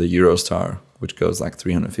 the Eurostar, which goes like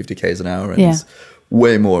 350 k's an hour. And it's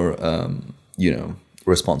way more,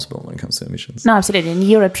 responsible when it comes to emissions. No, absolutely. And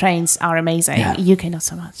Europe trains are amazing. Yeah. UK, not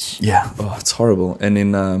so much. Yeah. Oh, it's horrible. And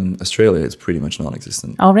in Australia, it's pretty much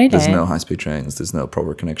non-existent. Oh, really? There's no high-speed trains. There's no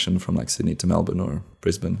proper connection from like Sydney to Melbourne or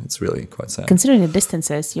Brisbane. It's really quite sad. Considering the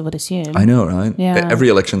distances, you would assume. I know, right? Yeah. Every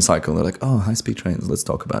election cycle, they're like, oh, high-speed trains, let's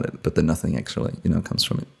talk about it. But then nothing actually, comes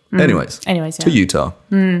from it. Anyways, yeah. To Utah.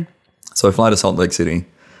 So I fly to Salt Lake City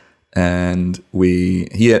and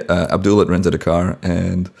Abdul had rented a car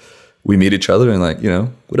and we meet each other and like,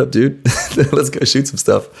 what up, dude? Let's go shoot some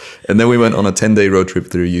stuff. And then we went on a 10-day road trip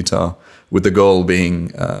through Utah with the goal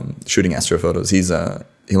being shooting astrophotos.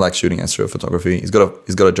 He likes shooting astrophotography. He's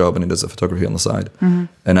got a job and he does a photography on the side.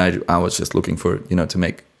 And I was just looking for, to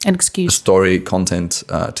make an excuse, story content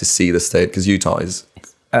to see the state, because Utah is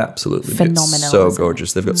absolutely phenomenal. It's so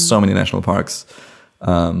gorgeous. They've got so many national parks.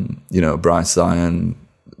 you know, Bryce Zion,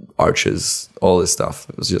 arches, all this stuff.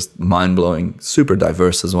 It was just mind-blowing, super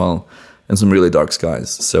diverse as well, and some really dark skies.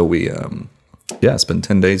 So we, spent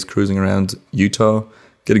 10 days cruising around Utah,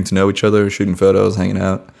 getting to know each other, shooting photos, hanging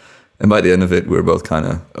out. And by the end of it, we were both kind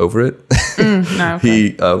of over it. Okay.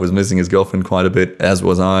 He was missing his girlfriend quite a bit, as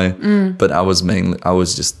was I. But I was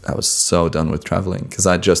so done with traveling, because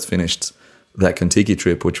I just finished that Contiki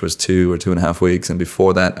trip, which was 2 or 2.5 weeks. And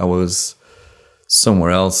before that, I was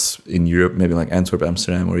somewhere else in Europe, maybe like Antwerp,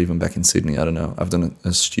 Amsterdam, or even back in Sydney. I don't know. I've done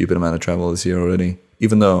a stupid amount of travel this year already,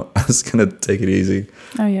 even though I was going to take it easy.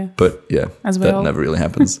 Oh, yeah. But yeah, that never really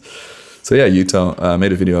happens. So yeah, Utah, I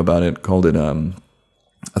made a video about it, called it,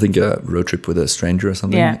 I think, a road trip with a stranger or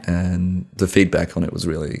something. Yeah. And the feedback on it was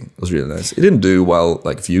really nice. It didn't do well,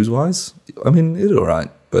 like, views-wise. I mean, it did all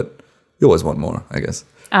right, but you always want more, I guess.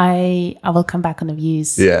 I will come back on the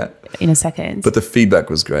views in a second. But the feedback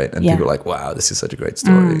was great, and people were like, wow, this is such a great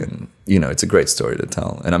story. And, you know, it's a great story to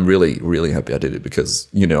tell. And I'm really, really happy I did it, because,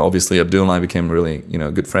 you know, obviously Abdul and I became really, you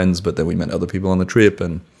know, good friends, but then we met other people on the trip,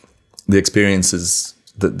 and the experiences,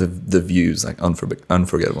 the views, like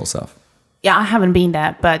unforgettable stuff. Yeah, I haven't been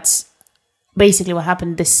there, but basically what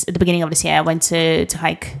happened at the beginning of this year, I went to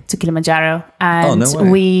hike to Kilimanjaro, and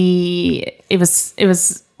it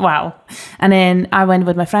was wow. And then I went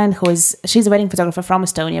with my friend she's a wedding photographer from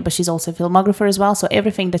Estonia, but she's also a filmographer as well. So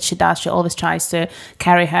everything that she does, she always tries to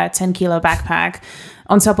carry her 10-kilo backpack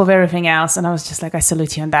on top of everything else. And I was just like, I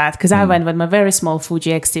salute you on that, because I went with my very small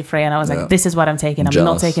Fuji X-T3, and I was like, this is what I'm taking. I'm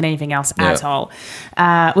not taking anything else at all,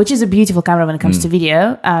 which is a beautiful camera when it comes to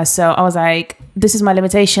video. So I was like, this is my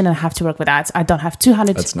limitation, and I have to work with that. I don't have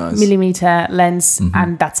 200 millimeter lens,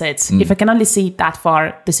 and that's it. If I can only see that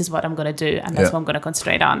far, this is what I'm going to do, and that's what I'm going to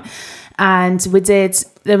concentrate on. And we did,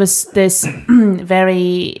 there was this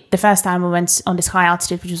the first time we went on this high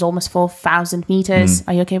altitude, which was almost 4,000 meters.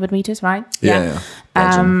 Are you okay with meters, right? Yeah.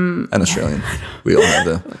 And Australian. We all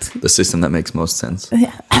have the system that makes most sense.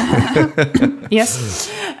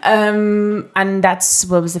 Yes. And that's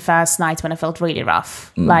what was the first night when I felt really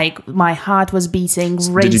rough. Like, my heart was beating,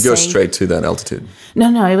 racing. Did you go straight to that altitude?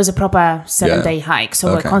 No, it was a proper 7-day hike.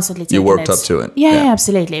 So we're constantly taking You worked up to it. Yeah,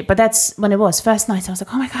 absolutely. But that's when it was. First night, I was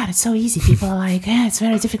like, oh my God, it's so easy. People are like, yeah, it's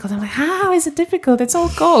very difficult. I'm like, how is it difficult? It's all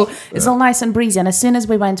cool. It's all nice and breezy. And as soon as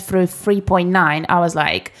we went through 3.9, I was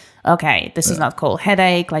like, okay, this is not cool.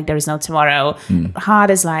 Headache, like there is no tomorrow.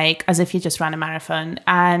 Heart is like as if you just ran a marathon.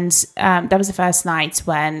 And that was the first night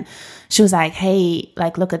when she was like, hey,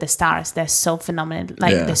 like, look at the stars. They're so phenomenal.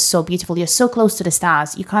 Like, they're so beautiful. You're so close to the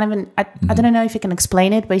stars. You can't even, I don't know if you can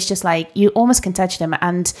explain it, but it's just like, you almost can touch them,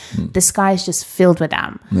 and the sky is just filled with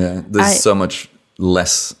them. Yeah, there's so much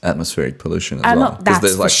less atmospheric pollution as well. Because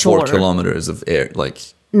there's like 4 kilometers of air, like,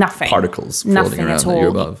 nothing, particles floating around that you're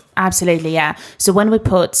above. Absolutely, yeah. So when we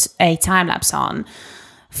put a time lapse on,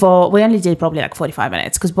 we only did probably like 45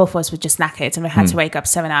 minutes, because both of us were just knackered, and we had to wake up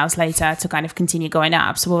 7 hours later to kind of continue going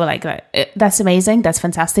up. So we were like, that's amazing, that's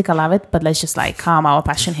fantastic, I love it, but let's just like calm our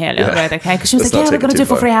passion here a little bit, okay? Because she was like, yeah, we're gonna do it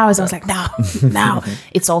for 3 hours. I was like, no.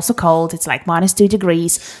 It's also cold. It's like -2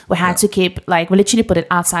 degrees. We had to keep, like, we literally put it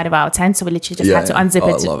outside of our tent, so we literally just had to unzip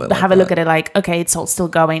it, to have a look at it, like, okay, it's all still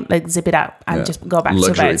going, like, zip it up and just go back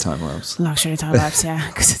to bed. Luxury time lapse, yeah,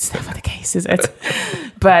 because it's never the case, is it?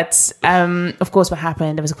 But of course, what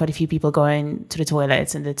happened, there was quite a few people going to the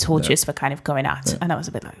toilets, and the torches were kind of going out, and I was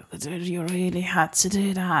a bit like, dude, you really had to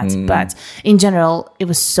do that. But in general, it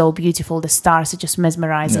was so beautiful. The stars are just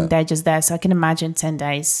mesmerizing. They're just there. So I can imagine 10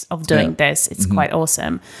 days of doing this. It's quite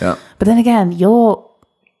awesome. But then again,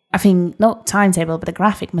 I think not timetable, but the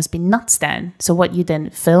graphic must be nuts then. So what, you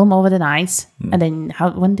then film over the night, and then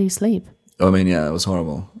when do you sleep? I mean, yeah, it was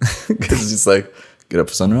horrible, because it's just like, get up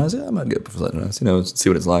for sunrise. Yeah, I might get up for sunrise. You know, see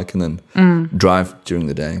what it's like, and then drive during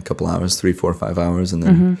the day, a couple hours, 3, 4, 5 hours, and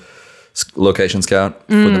then location scout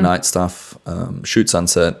for the night stuff. Shoot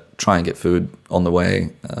sunset. Try and get food on the way.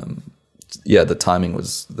 The timing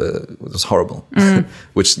was horrible,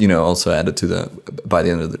 which, you know, also added to by the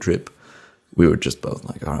end of the trip, we were just both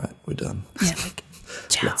like, all right, we're done. Yeah, like,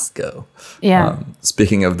 let's go. Yeah.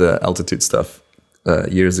 Speaking of the altitude stuff,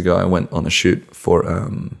 years ago I went on a shoot for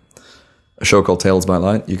a show called Tales by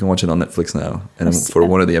Light. You can watch it on Netflix now. And for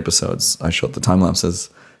one of the episodes, I shot the time lapses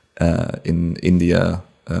in India,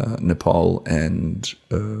 Nepal, and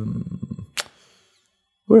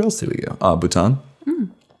where else did we go? Bhutan.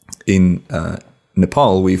 In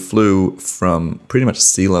Nepal, we flew from pretty much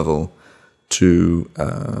sea level to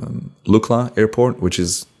Lukla Airport, which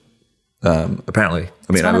is apparently,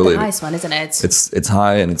 I mean, it's one of the highest one, isn't it? It's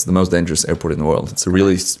high, and it's the most dangerous airport in the world. It's a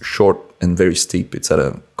really short and very steep. It's at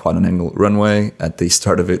quite an angle runway. At the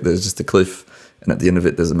start of it, there's just a cliff, and at the end of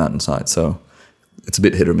it, there's a mountainside. So it's a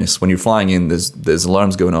bit hit or miss. When you're flying in, there's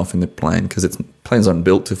alarms going off in the plane because planes aren't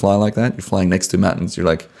built to fly like that. You're flying next to mountains. You're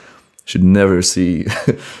like, should never see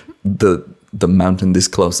the mountain this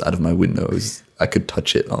close out of my windows. I could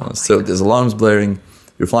touch it almost. So there's alarms blaring.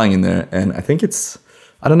 You're flying in there, and I think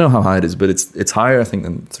I don't know how high it is, but it's higher, I think,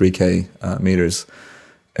 than 3K meters.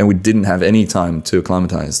 And we didn't have any time to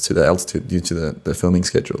acclimatize to the altitude due to the filming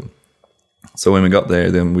schedule. So when we got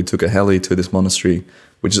there, then we took a heli to this monastery,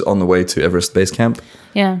 which is on the way to Everest Base Camp.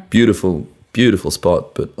 Yeah. Beautiful, beautiful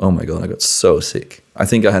spot, but oh my God, I got so sick. I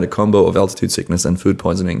think I had a combo of altitude sickness and food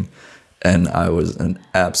poisoning, and I was an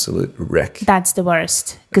absolute wreck. That's the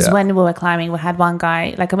worst. Because when we were climbing, we had one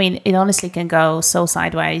guy, like, I mean, it honestly can go so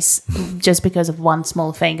sideways just because of one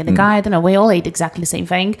small thing. And the guy, I don't know, we all ate exactly the same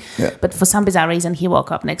thing. Yeah. But for some bizarre reason, he woke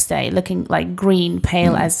up next day looking like green,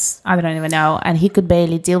 pale as, I don't even know. And he could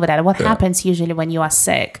barely deal with that. What happens usually when you are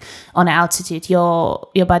sick on altitude, your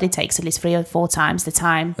body takes at least 3 or 4 times the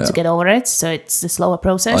time to get over it. So it's a slower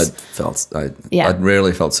process. I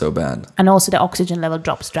rarely felt so bad. And also the oxygen level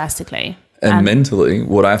drops drastically. And mentally,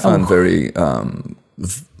 what I found very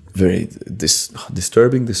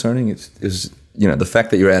disturbing, discerning is the fact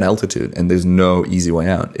that you're at altitude and there's no easy way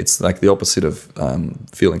out. It's like the opposite of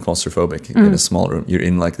feeling claustrophobic in a small room. You're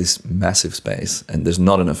in like this massive space and there's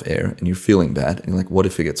not enough air and you're feeling bad. And you're like, what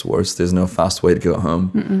if it gets worse? There's no fast way to go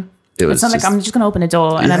home. It's not like I'm just going to open the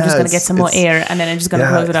door and I'm just going to get some more air and then I'm just going to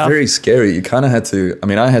close it off. Very scary. You kind of had to,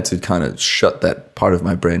 I had to kind of shut that part of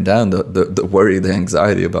my brain down, the worry, the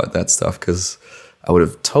anxiety about that stuff, because I would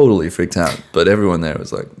have totally freaked out. But everyone there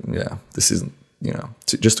was like, yeah, this isn't,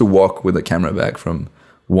 just to walk with a camera bag from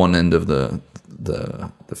one end of the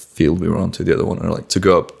field we were on to the other one, or like to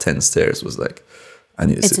go up 10 stairs was like, I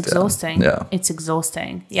need to sit exhausting. down. Yeah. It's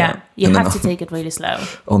exhausting. Yeah. You have to take it really slow.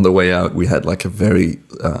 On the way out, we had like a very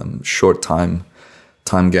short time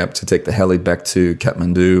gap to take the heli back to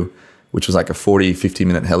Kathmandu, which was like a 40,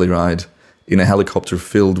 50-minute heli ride in a helicopter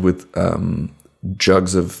filled with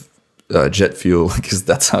jugs of jet fuel, because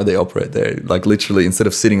that's how they operate there. Like literally, instead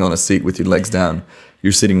of sitting on a seat with your legs down,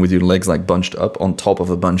 you're sitting with your legs like bunched up on top of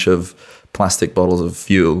a bunch of plastic bottles of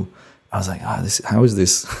fuel. I was like, how is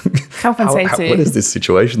this? What is this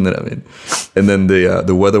situation that I'm in? And then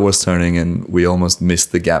the weather was turning and we almost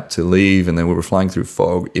missed the gap to leave. And then we were flying through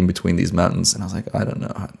fog in between these mountains. And I was like, I don't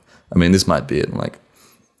know. This might be it. I'm like,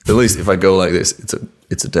 at least if I go like this,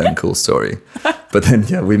 it's a damn cool story. But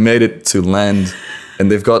then, we made it to land.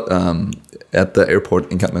 And they've got, at the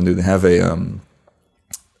airport in Kathmandu, they have a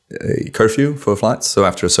curfew for flights. So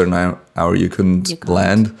after a certain hour, you couldn't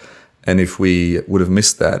land. And if we would have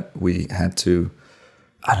missed that, we had to,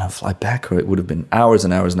 fly back, or it would have been hours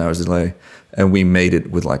and hours and hours delay. And we made it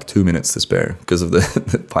with like 2 minutes to spare because of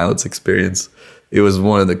the pilot's experience. It was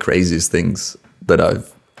one of the craziest things that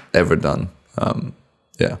I've ever done. Wow.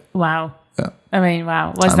 Yeah. Wow.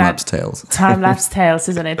 Time-lapse tales. Time-lapse tales,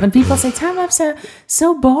 isn't it? When people say time-lapse are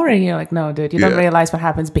so boring, you're like, no, dude, you don't realize what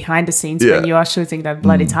happens behind the scenes when you are shooting that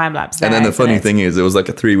bloody time-lapse. And then the funny thing is, it was like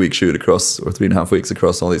a 3-week shoot across, or 3.5 weeks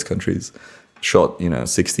across all these countries. Shot,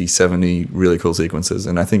 60, 70 really cool sequences.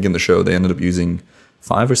 And I think in the show, they ended up using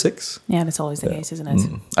 5 or 6. Yeah, that's always the case, isn't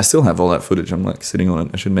it? I still have all that footage. I'm like sitting on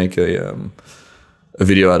it. I should make a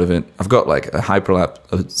video out of it. I've got like a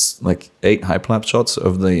hyperlapse, like 8 hyperlapse shots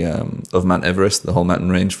of the of Mount Everest, the whole mountain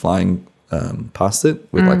range, flying past it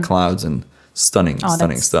with like clouds and stunning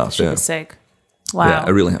stuff. Yeah, sick. Wow. Yeah, I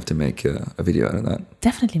really have to make a video out of that.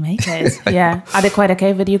 Definitely make it. Yeah. Are they quite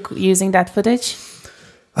okay with you using that footage?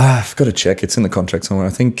 I've got to check. It's in the contract somewhere. I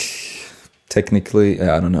think technically,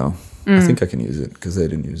 I don't know. I think I can use it because they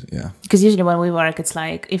didn't use it. Yeah. Because usually when we work, it's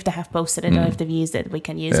like if they have posted it or if they've used it, we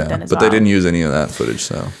can use it then as well. But they didn't use any of that footage,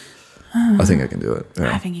 so I think I can do it.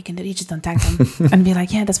 Yeah. I think you can do it. You just don't tag them and be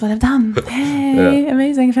like, yeah, that's what I've done. Hey,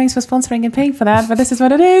 amazing. Thanks for sponsoring and paying for that. But this is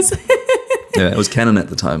what it is. Yeah, it was Canon at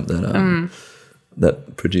the time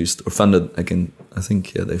that produced or funded. I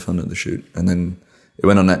think they funded the shoot, and then it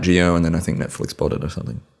went on Nat Geo, and then I think Netflix bought it or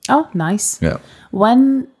something. Oh, nice. Yeah.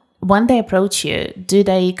 When they approach you, do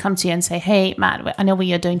they come to you and say, hey, Matt, I know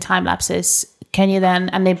you're doing time lapses. Can you then,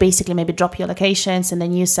 and they basically maybe drop your locations and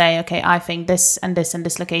then you say, okay, I think this and this and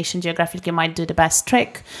this location geographically might do the best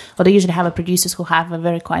trick? Or they usually have producers who have a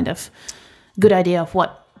very kind of good idea of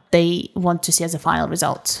what they want to see as a final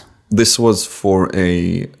result? This was for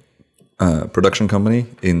a production company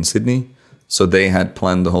in Sydney. So they had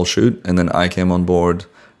planned the whole shoot, and then I came on board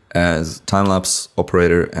as time-lapse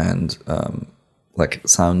operator and like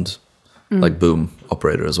sound, like boom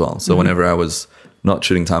operator as well. So whenever I was not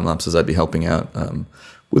shooting time lapses, I'd be helping out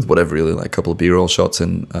with whatever, really, like a couple of B-roll shots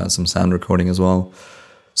and some sound recording as well.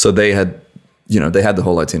 So they had they had the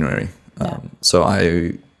whole itinerary. So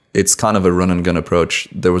it's kind of a run and gun approach.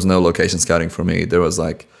 There was no location scouting for me. There was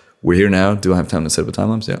like, we're here now. Do I have time to set up a time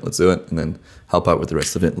lapse? Yeah, let's do it. And then help out with the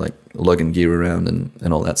rest of it, like lugging gear around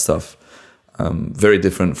and all that stuff. Very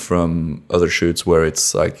different from other shoots where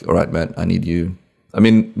it's like, all right, Matt, I need you. I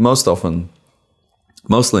mean, mostly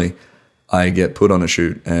I get put on a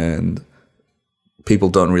shoot and people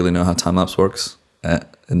don't really know how time lapse works.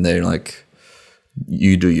 And they're like,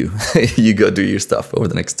 you do you. You go do your stuff over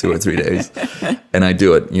the next 2 or 3 days. And I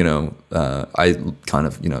do it, I kind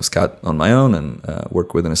of, scout on my own and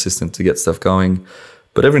work with an assistant to get stuff going.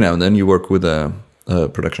 But every now and then you work with a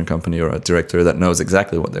production company or a director that knows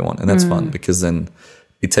exactly what they want. And that's fun because then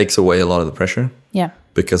it takes away a lot of the pressure. Yeah.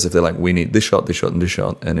 Because if they're like, we need this shot, and this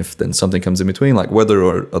shot. And if then something comes in between, like weather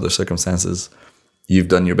or other circumstances, you've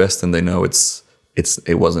done your best and they know it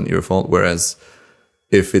wasn't your fault. Whereas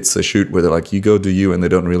if it's a shoot where they're like, you go do you, and they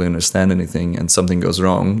don't really understand anything and something goes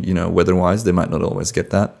wrong, weather-wise, they might not always get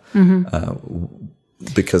that.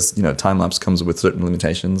 Because, time-lapse comes with certain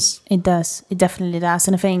limitations. It does. It definitely does.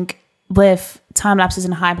 And I think with time-lapses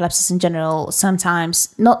and hyperlapses in general,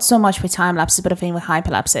 sometimes, not so much with time-lapses, but I think with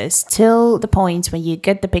hyperlapses, till the point where you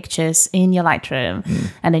get the pictures in your Lightroom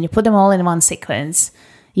and then you put them all in one sequence,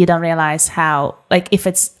 you don't realize how, like, if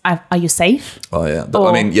it's, are you safe? Oh, yeah.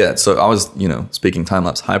 I mean, yeah. So I was, speaking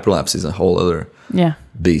time-lapse, hyperlapse is a whole other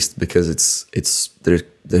beast because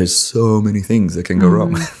there's so many things that can go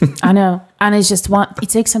wrong. I know. And it's just it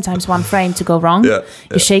takes sometimes one frame to go wrong. Yeah,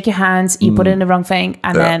 you shake your hands, you put in the wrong thing,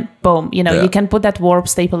 and then boom, you can put that warp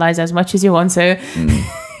stabilizer as much as you want to.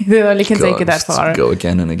 You only can take it that far. Go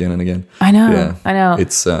again and again and again. I know. Yeah. I know.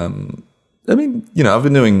 It's, I mean, I've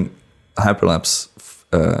been doing hyperlapse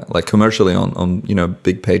like commercially on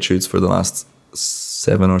big paid shoots for the last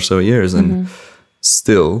 7 or so years, and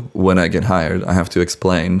still when I get hired I have to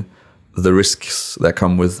explain the risks that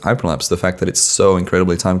come with hyperlapse, the fact that it's so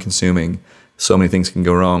incredibly time consuming, so many things can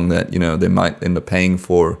go wrong that they might end up paying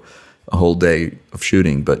for a whole day of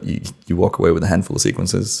shooting, but you walk away with a handful of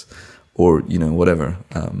sequences or whatever.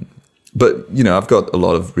 But I've got a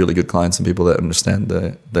lot of really good clients and people that understand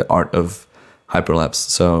the art of hyperlapse,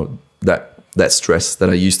 so that stress that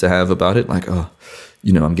I used to have about it, like,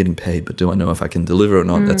 I'm getting paid, but do I know if I can deliver or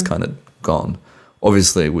not? That's kind of gone.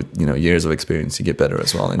 Obviously, with years of experience, you get better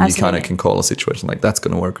as well, and Absolutely. You kind of can call a situation like that's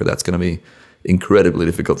going to work or that's going to be incredibly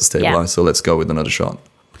difficult to stabilize. So let's go with another shot.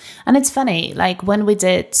 And it's funny, like when we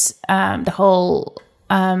did the whole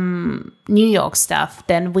New York stuff,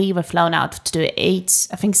 then we were flown out to do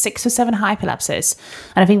 6 or 7 hyperlapses.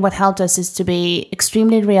 And I think what helped us is to be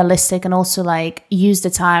extremely realistic and also like use the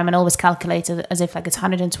time and always calculate it as if like it's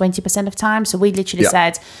 120% of time. So we literally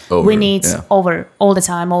said we need over all the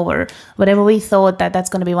time, over whatever we thought that's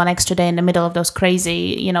going to be one extra day in the middle of those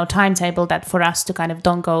crazy, timetable that for us to kind of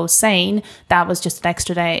don't go sane. That was just an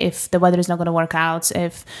extra day. If the weather is not going to work out,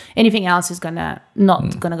 if anything else is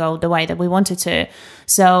not going to go the way that we wanted to.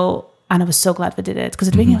 So, and I was so glad we did it because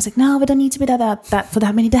at the beginning I was like, no, we don't need to be that for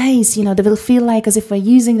that many days. They will feel like as if we're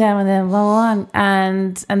using them and then blah, blah, blah.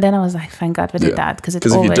 And then I was like, thank God we did that because if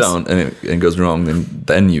you don't and it goes wrong,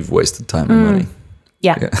 then you've wasted time and money.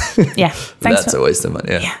 Yeah. That's a waste of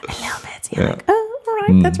money. Yeah, a little bit. You're like, oh, all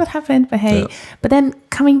right, that's what happened. But hey, but then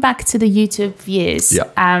coming back to the YouTube views.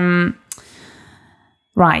 Yeah.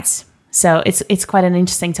 Right. So it's quite an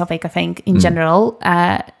interesting topic, I think, in general.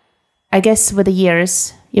 I guess with the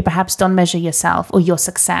years, you perhaps don't measure yourself or your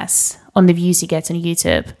success on the views you get on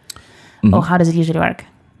YouTube. Or how does it usually work?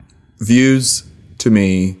 Views, to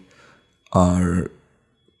me, are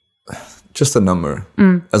just a number.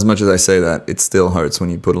 As much as I say that, it still hurts when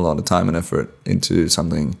you put a lot of time and effort into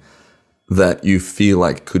something that you feel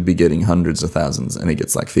like could be getting hundreds of thousands and it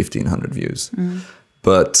gets like 1,500 views.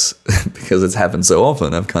 But because it's happened so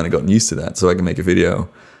often, I've kind of gotten used to that. So I can make a video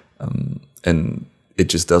and it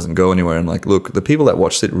just doesn't go anywhere. I'm like, look, the people that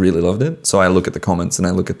watched it really loved it. So I look at the comments and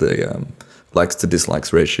I look at the likes to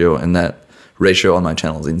dislikes ratio, and that ratio on my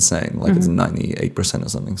channel is insane. Like it's 98% or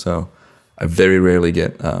something. So I very rarely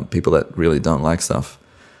get people that really don't like stuff.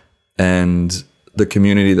 And the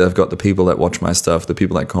community that I've got, the people that watch my stuff, the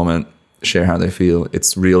people that comment, share how they feel,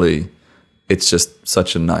 it's just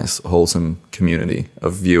such a nice, wholesome community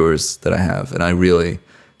of viewers that I have. And I really,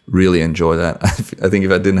 really enjoy that. I think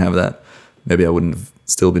if I didn't have that, maybe I wouldn't have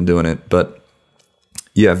still been doing it. But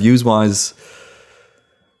yeah, views-wise,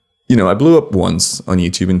 I blew up once on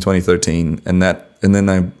YouTube in 2013. And then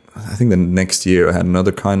I think the next year I had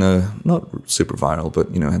another kind of, not super viral, but,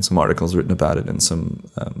 had some articles written about it and some,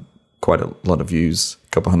 quite a lot of views, a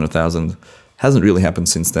couple 100,000. hasn't really happened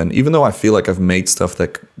since then. Even though I feel like I've made stuff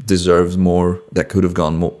that deserves more, that could have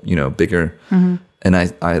gone more, you know, bigger. And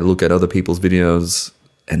I look at other people's videos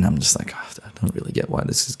and I'm just like, oh, I don't really get why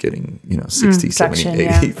this is getting, you know, 60, 70,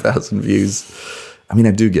 80,000 views. I mean,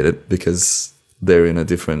 I do get it because they're in a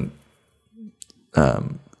different,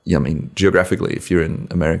 I mean, geographically, if you're in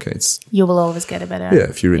America, you will always get a better. Yeah,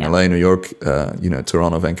 if you're in LA, New York, you know,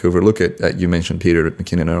 Toronto, Vancouver, look at you mentioned Peter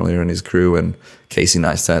McKinnon earlier and his crew, and Casey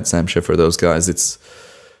Neistat, Sam Schiffer, those guys.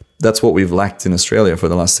 That's what we've lacked in Australia for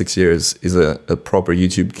the last 6 years, is a proper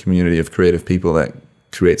YouTube community of creative people that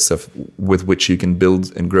create stuff with which you can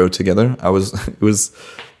build and grow together. It was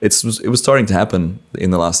starting to happen in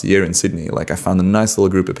the last year in Sydney. Like, I found a nice little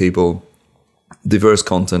group of people, diverse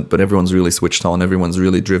content, but everyone's really switched on. Everyone's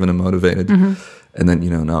really driven and motivated. And then, you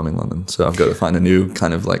know, now I'm in London, so I've got to find a new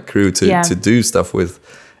kind of like crew to do stuff with.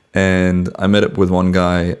 And I met up with one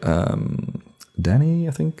guy, Danny,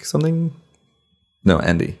 I think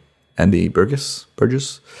Andy Burgess.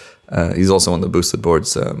 He's also on the Boosted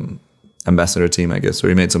Boards ambassador team, I guess, or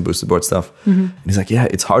he made some Boosted Board stuff. And he's like, yeah,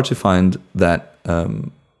 it's hard to find that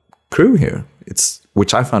crew here.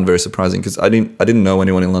 Which I found very surprising because I didn't know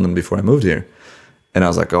anyone in London before I moved here. And I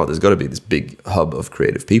was like, oh, there's got to be this big hub of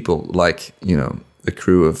creative people, like, you know, the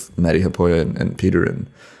crew of Matty Hapoya and Peter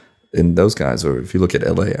and those guys. Or if you look at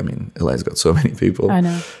LA, I mean, LA's got so many people. I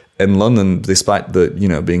know. And London, despite the, you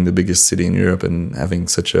know, being the biggest city in Europe and having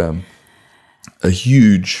such a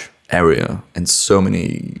huge area and so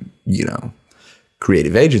many, you know,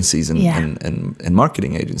 creative agencies and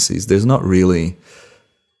marketing agencies, there's not really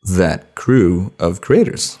that crew of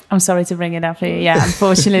creators. I'm sorry to bring it up here. Yeah,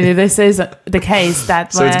 unfortunately, this is the case.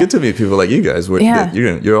 So it's good to meet people like you guys.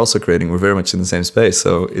 You're also creating. We're very much in the same space,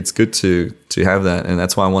 so it's good to have that. And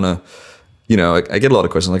that's why I want to, you know, I get a lot of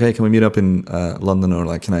questions like, hey, can we meet up in London, or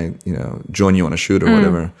like, can I, you know, join you on a shoot or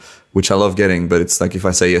whatever, which I love getting. But it's like, if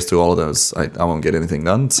I say yes to all of those, I won't get anything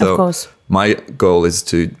done. So of course, my goal is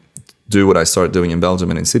to do what I started doing in Belgium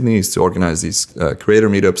and in Sydney, is to organize these creator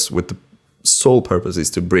meetups with the sole purpose is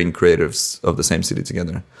to bring creatives of the same city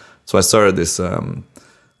together. So I started this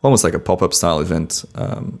almost like a pop-up style event,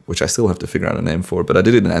 which I still have to figure out a name for, but I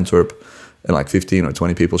did it in Antwerp, and like 15 or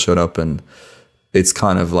 20 people showed up, and it's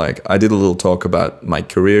kind of like, I did a little talk about my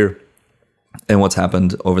career and what's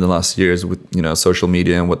happened over the last years with, you know, social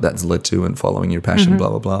media and what that's led to and following your passion, blah,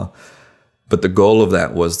 blah, blah. But the goal of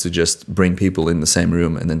that was to just bring people in the same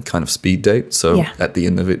room and then kind of speed date. So at the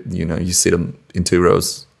end of it, you know, you sit them in 2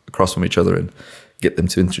 rows across from each other and get them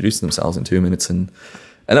to introduce themselves in 2 minutes. And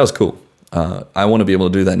that was cool. I want to be able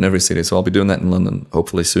to do that in every city. So I'll be doing that in London,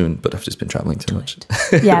 hopefully soon, but I've just been traveling too much.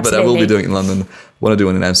 Yeah, but I will be doing it in London. Want to do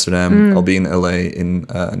it in Amsterdam. I'll be in LA in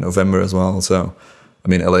November as well. So, I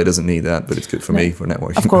mean, LA doesn't need that, but it's good for me for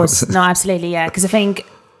networking. Of course. No, absolutely. Yeah. Because I think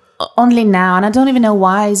only now, and I don't even know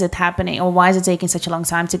why is it happening, or why is it taking such a long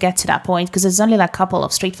time to get to that point, because there's only like a couple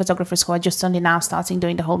of street photographers who are just only now starting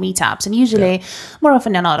doing the whole meetups. And usually, more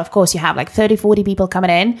often than not, of course, you have like 30, 40 people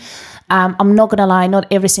coming in. I'm not gonna lie, not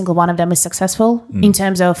every single one of them is successful in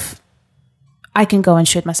terms of, I can go and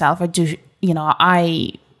shoot myself. I do, you know,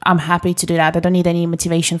 I'm happy to do that. I don't need any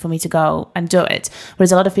motivation for me to go and do it.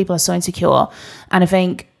 Whereas a lot of people are so insecure. And I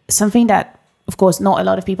think something that, of course, not a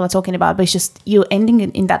lot of people are talking about, but it's just you're ending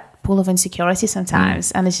in that pool of insecurity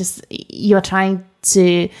sometimes. And it's just, you're trying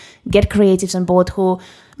to get creatives on board who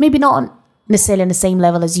maybe not necessarily on the same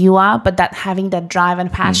level as you are, but that having that drive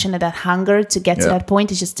and passion and that hunger to get to that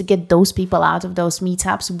point, is just to get those people out of those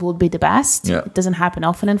meetups would be the best. It doesn't happen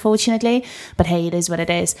often, unfortunately, but hey, it is what it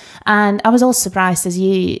is. And I was also surprised, as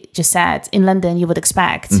you just said, in London you would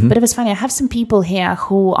expect, but it was funny. I have some people here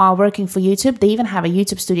who are working for YouTube. They even have a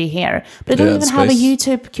YouTube studio here, but they don't even have a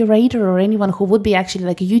YouTube curator or anyone who would be actually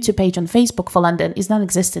like a YouTube page on Facebook for London. Is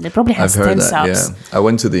non-existent. It probably has 10 subs. Yeah, I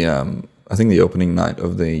went to the I think the opening night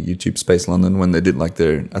of the YouTube Space London, when they did like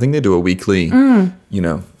I think they do a weekly, you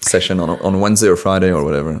know, session on Wednesday or Friday or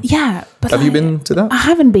whatever. Yeah. But have you been to that? I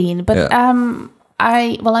haven't been, but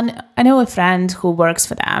I know a friend who works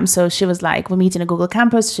for them. So she was like, we meet in a Google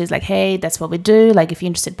campus. She's like, hey, that's what we do. Like, if you're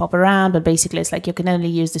interested, pop around. But basically it's like, you can only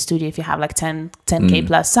use the studio if you have like 10K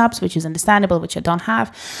plus subs, which is understandable, which I don't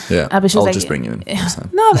have. Yeah, but I'll just bring you in.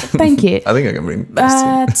 No, thank you. I think I can bring. But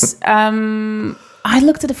I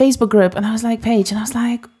looked at the Facebook group and I was like, page, and I was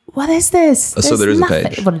like, what is this? So there is nothing. A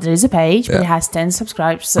page. Well, there is a page, but it has 10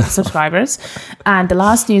 subscribers. And the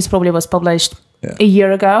last news probably was published a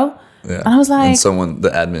year ago. Yeah. And I was like... And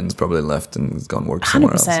the admin's probably left and has gone work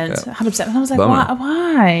somewhere else. 100%. And I was like,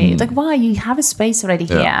 why? Like, why? You have a space already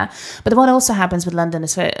here. But what also happens with London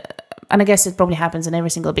is, and I guess it probably happens in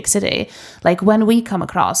every single big city, like when we come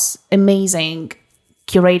across amazing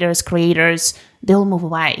curators, creators, they all move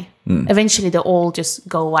away. Eventually, they all just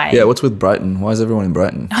go away. Yeah, what's with Brighton? Why is everyone in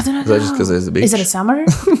Brighton? I don't know. Is that just because there's a beach? Is it a summer?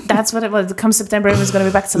 That's what it was. Come September, everyone's going to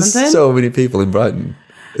be back to London. So many people in Brighton.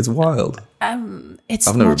 It's wild. It's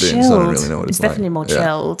I've more never been, chilled. so I don't really know what it's like. Definitely more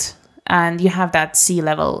chilled. And you have that sea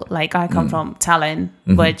level. Like I come from Tallinn,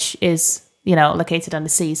 which is, located on the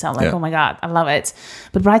sea. So I'm like, oh my God, I love it.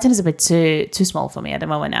 But Brighton is a bit too small for me at the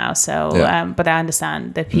moment now. So, but I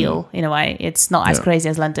understand the appeal in a way. It's not as crazy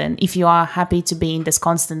as London. If you are happy to be in this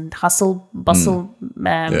constant hustle, bustle.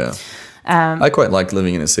 I quite like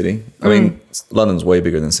living in a city. I mean, London's way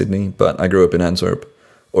bigger than Sydney, but I grew up in Antwerp,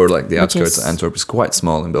 or like the outskirts of Antwerp. It's quite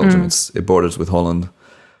small in Belgium. It borders with Holland,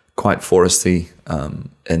 quite foresty,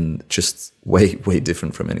 and just way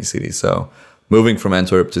different from any city. So moving from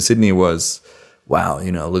Antwerp to Sydney was, wow,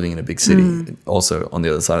 living in a big city, also on the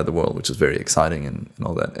other side of the world, which is very exciting and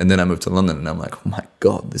all that. And then I moved to London and I'm like, oh my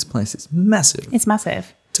God, this place is massive. It's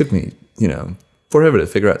massive. It took me, forever to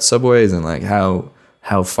figure out subways and like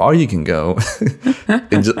how far you can go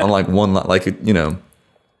on like one,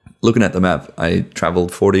 looking at the map, I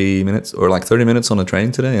traveled 40 minutes or like 30 minutes on a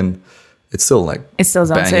train today, and it's still bang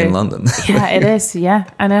in London. Yeah, it is. Yeah,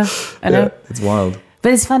 I know. Yeah, it's wild.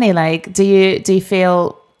 But it's funny, like, do you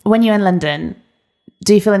feel, when you're in London,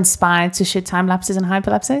 do you feel inspired to shoot time lapses and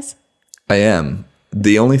hyperlapses? I am.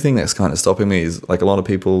 The only thing that's kind of stopping me is, like, a lot of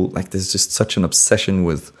people, like, there's just such an obsession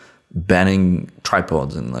with banning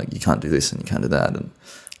tripods and, like, you can't do this and you can't do that. And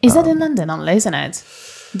is that in London only, isn't it?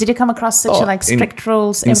 Did you come across such strict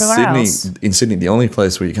rules everywhere else? In Sydney, the only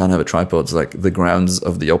place where you can't have a tripod is like the grounds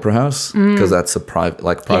of the Opera House, because that's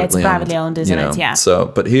privately it's privately owned, isn't it? Yeah. So,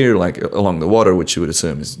 but here, like along the water, which you would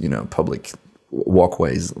assume is public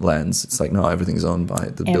walkways, lands, it's like no, everything's owned by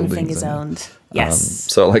the buildings. Everything is owned. Yes.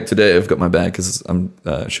 So, like today, I've got my bag because I'm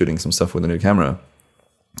shooting some stuff with a new camera.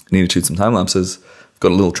 I need to shoot some time lapses. I've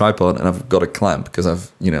got a little tripod and I've got a clamp because I've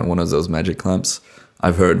one of those magic clamps.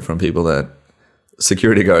 I've heard from people that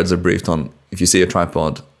security guards are briefed on, if you see a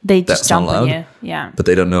tripod, they just jump on you. Yeah. But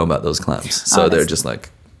they don't know about those clamps. So they're just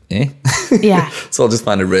like, eh? Yeah. So I'll just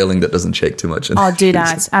find a railing that doesn't shake too much. I'll do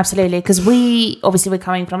that. Absolutely. Because we're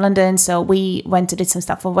coming from London. So we went to do some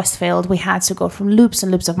stuff for Westfield. We had to go from loops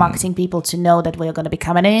and loops of marketing people to know that we are going to be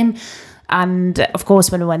coming in. And of course,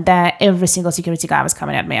 when we went there, every single security guy was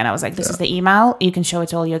coming at me. And I was like, this is the email. You can show it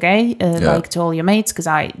to all your like to all your mates, because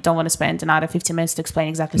I don't want to spend another 15 minutes to explain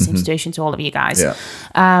exactly the same situation to all of you guys.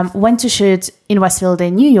 Yeah. Went to shoot in Westfield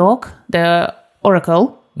in New York, the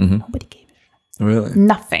Oracle. Nobody gave it. Really?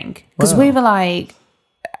 Nothing. Because we were like,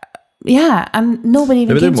 yeah, and nobody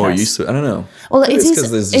even maybe came they're more to us. used to it. I don't know. Well, it is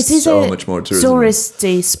because there's just so much more tourism.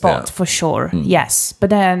 Touristy spot for sure. Yes, but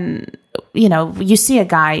then you see a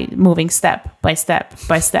guy moving step by step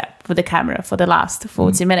by step with the camera for the last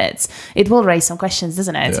 40 minutes. It will raise some questions,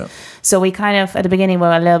 doesn't it? Yeah. So we kind of at the beginning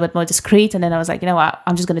were a little bit more discreet, and then I was like, you know what,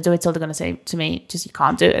 I'm just going to do it till they're going to say to me, just you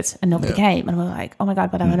can't do it, and nobody came, and we were like, oh my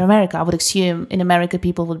God, but I'm in America. I would assume in America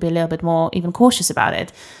people would be a little bit more even cautious about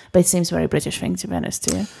it, but it seems a very British thing, to be honest,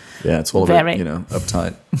 too. Yeah, it's all very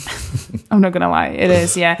uptight. I'm not gonna lie, it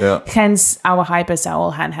is. Yeah. Hence, our hypers are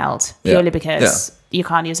all handheld purely because you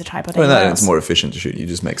can't use a tripod. It's more efficient to shoot. You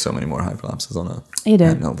just make so many more hyperlapses on a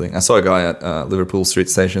handheld thing. I saw a guy at Liverpool Street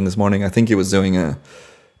Station this morning. I think he was doing a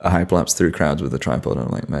hyperlapse through crowds with a tripod. I'm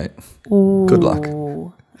like, mate, good luck.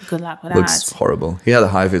 Good luck with Looks that. horrible. He had a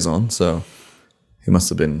high vis on, so he must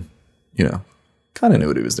have been, kind of knew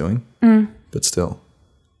what he was doing, but still.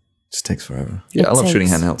 Just takes forever. Yeah, I love shooting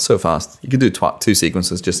handheld so fast. You could do two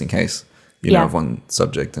sequences just in case you have one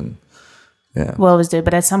subject, and we always do.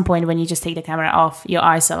 But at some point, when you just take the camera off, your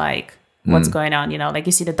eyes are like, "What's going on?" Like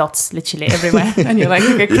you see the dots literally everywhere, and you're like,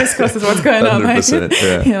 "Okay, crisscross is what's going on." Right?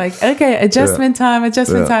 You're like, "Okay, adjustment time.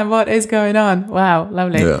 What is going on?" Wow,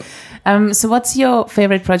 lovely. Yeah. So, what's your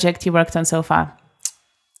favorite project you worked on so far?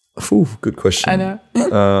 Ooh, good question. I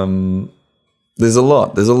know. There's a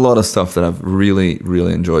lot of stuff that I've really,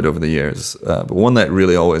 really enjoyed over the years. But one that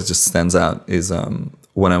really always just stands out is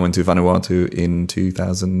when I went to Vanuatu in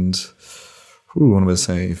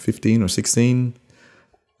 15 or 16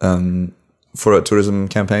 for a tourism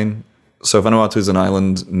campaign. So Vanuatu is an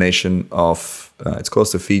island nation of, it's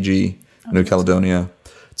close to Fiji, New Caledonia.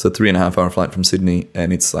 It's a 3.5 hour flight from Sydney,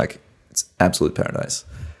 and it's absolute paradise.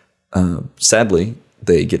 Sadly,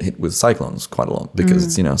 they get hit with cyclones quite a lot because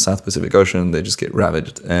it's, South Pacific Ocean. They just get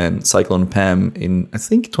ravaged. And Cyclone Pam in, I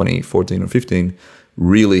think, 2014 or 15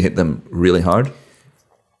 really hit them really hard.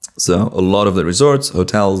 So a lot of the resorts,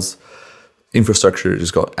 hotels, infrastructure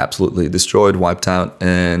just got absolutely destroyed, wiped out.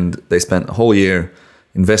 And they spent a whole year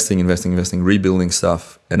investing, rebuilding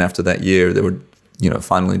stuff. And after that year, they were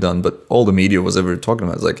finally done. But all the media was ever talking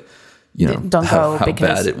about is like, don't how go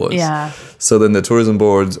because, bad it was. Yeah. So then the tourism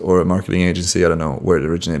board or a marketing agency, I don't know where it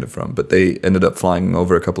originated from, but they ended up flying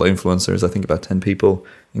over a couple of influencers, I think about 10 people,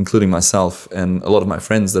 including myself and a lot of my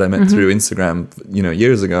friends that I met through Instagram,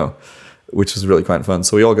 years ago, which was really quite fun.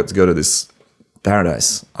 So we all got to go to this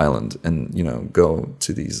paradise island and, go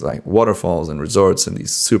to these like waterfalls and resorts and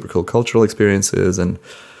these super cool cultural experiences and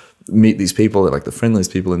meet these people. They're like the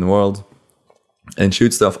friendliest people in the world. And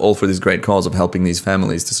shoot stuff all for this great cause of helping these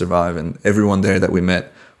families to survive. And everyone there that we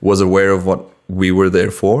met was aware of what we were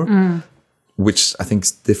there for, which I think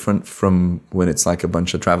is different from when it's like a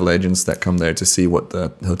bunch of travel agents that come there to see what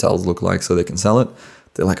the hotels look like so they can sell it.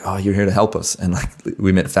 They're like, oh, you're here to help us. And like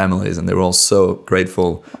we met families and they were all so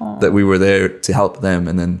grateful that we were there to help them.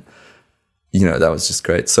 And then, that was just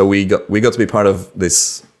great. So we got to be part of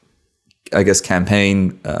this, I guess,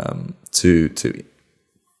 campaign to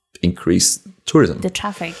increase tourism. The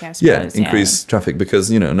traffic, I suppose. Increase traffic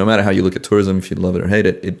because, no matter how you look at tourism, if you love it or hate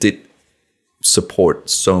it, it did support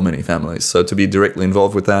so many families. So to be directly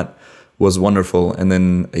involved with that was wonderful. And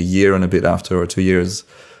then a year and a bit after, or 2 years,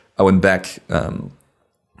 I went back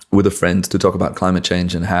with a friend to talk about climate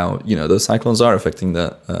change and how, those cyclones are affecting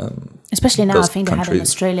the especially now, I think countries. They had an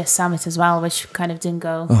Australia summit as well, which kind of didn't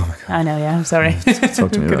go. Oh my God. I know, I'm sorry.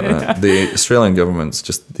 Talk to me about that. The Australian government's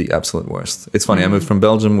just the absolute worst. It's funny, I moved from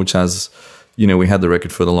Belgium, which has, we had the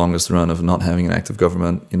record for the longest run of not having an active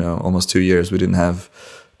government. Almost 2 years we didn't have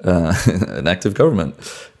an active government.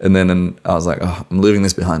 And then I was like, oh, I'm leaving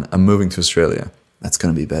this behind. I'm moving to Australia. That's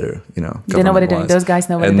going to be better, They know what they're doing. Those guys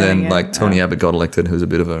know what they're doing. And then Tony Abbott got elected, who's a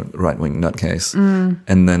bit of a right-wing nutcase.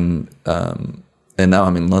 And then, and now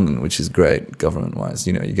I'm in London, which is great government-wise.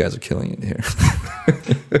 You guys are killing it here.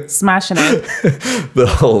 Smashing it. The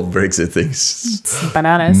whole Brexit thing's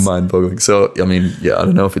bananas. Mind-boggling. So, I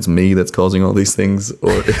don't know if it's me that's causing all these things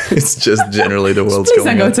or it's just generally the world's Please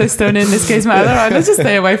going don't go to Estonia in this case, man. Otherwise, let's just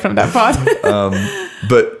stay away from that part.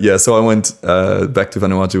 But yeah, so I went back to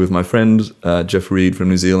Vanuatu with my friend, Jeff Reed from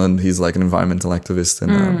New Zealand. He's like an environmental activist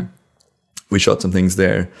and we shot some things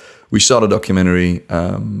there. We shot a documentary.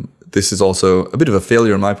 This is also a bit of a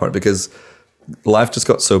failure on my part because life just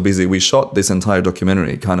got so busy. We shot this entire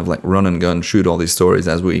documentary, kind of like run and gun, shoot all these stories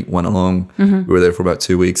as we went along. We were there for about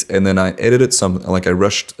 2 weeks. And then I edited I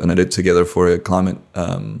rushed and edited together for a climate,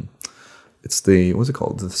 what's it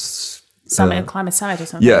called? Summit, climate summit or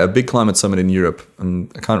something. Yeah, a big climate summit in Europe. And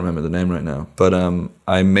I can't remember the name right now. But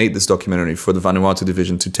I made this documentary for the Vanuatu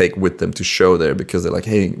division to take with them to show there because they're like,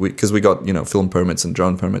 hey, because we got, film permits and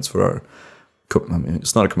drone permits for our,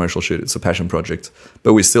 it's not a commercial shoot, it's a passion project.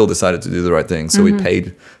 But we still decided to do the right thing. So we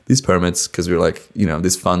paid these permits because we were like,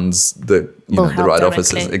 this funds the, the right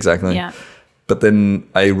offices. Exactly. Yeah. But then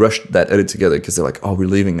I rushed that edit together because they're like, oh, we're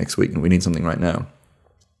leaving next week and we need something right now.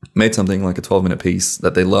 Made something like a 12-minute piece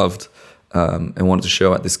that they loved. And wanted to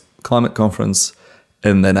show at this climate conference.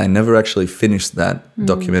 And then I never actually finished that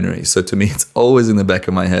documentary. So to me, it's always in the back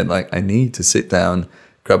of my head, like I need to sit down,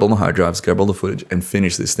 grab all my hard drives, grab all the footage and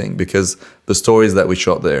finish this thing because the stories that we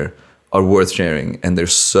shot there are worth sharing and they're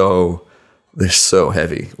so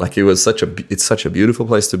heavy. Like it's such a beautiful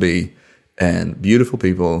place to be and beautiful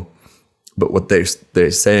people. But what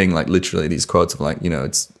they're saying, like literally these quotes of like,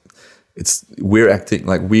 we're acting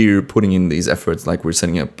like we're putting in these efforts, like we're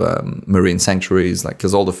setting up marine sanctuaries, like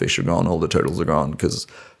because all the fish are gone, all the turtles are gone because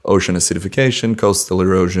ocean acidification, coastal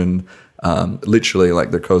erosion, literally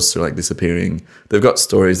like their coasts are like disappearing. They've got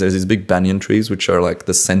stories. There's these big banyan trees which are like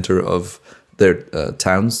the center of their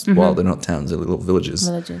towns. Well, they're not towns; they're little villages.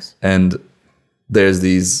 And there's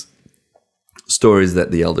these stories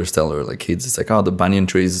that the elders tell her, like kids. It's like, oh, the banyan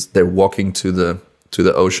trees, they're walking to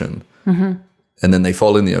the ocean. And then they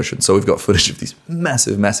fall in the ocean. So we've got footage of these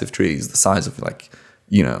massive, massive trees, the size of like,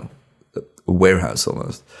 a warehouse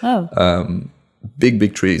almost. Big,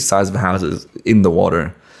 big trees, size of houses in the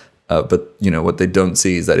water. But, what they don't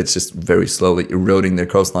see is that it's just very slowly eroding their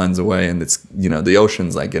coastlines away. And it's, the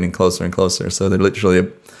ocean's like getting closer and closer. So they're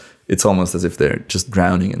literally, it's almost as if they're just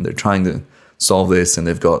drowning and they're trying to solve this. And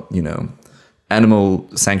they've got, animal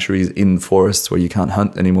sanctuaries in forests where you can't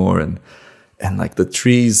hunt anymore. And like the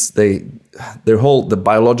trees, the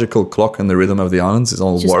biological clock and the rhythm of the islands is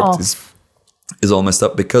all warped, is all messed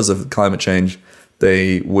up because of climate change.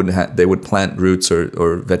 They would plant roots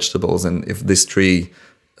or vegetables, and if this tree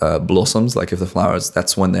blossoms, like if the flowers,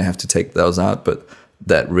 that's when they have to take those out. But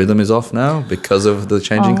that rhythm is off now because of the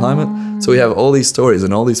changing climate. So we have all these stories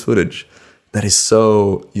and all these footage that is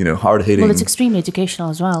so hard hitting. Well, it's extremely educational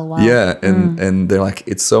as well. Wow. Yeah, and they're like,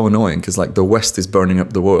 it's so annoying because like the West is burning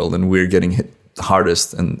up the world and we're getting hit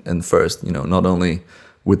hardest and first. Not only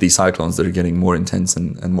with these cyclones that are getting more intense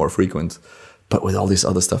and more frequent, but with all this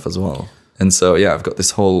other stuff as well. And so, yeah, I've got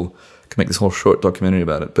this whole, can make this whole short documentary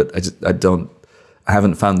about it, but I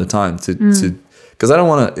haven't found the time to because I don't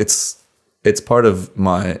want to, it's part of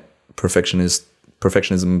my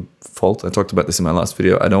perfectionism fault. I talked about this in my last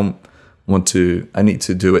video. I need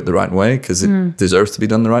to do it the right way because it deserves to be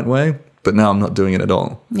done the right way. But now I'm not doing it at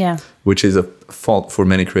all. Yeah. Which is a fault for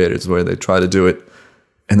many creators where they try to do it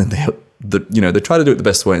and then they try to do it the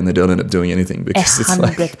best way and they don't end up doing anything because 100%.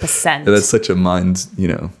 It's like, that's such a mind,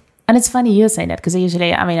 And it's funny you're saying that because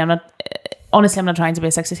usually, I mean, I'm not trying to be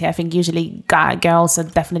sexist here. I think usually girls are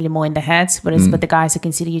definitely more in the heads, whereas with the guys, I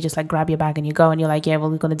can see that you just like grab your bag and you go and you're like, yeah,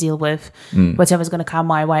 well, we're going to deal with whatever's going to come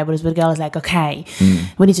my way. Whereas with girls, like, okay,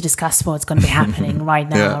 we need to discuss what's going to be happening right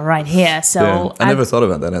now, right here. So I never thought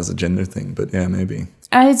about that as a gender thing, but yeah, maybe.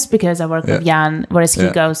 It's because I work with Jan, whereas he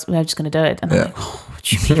goes, we're just going to do it. And I'm like, oh, what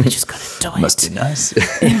do you mean we're just going to do it? Must be nice.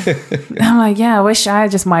 I'm like, yeah, I wish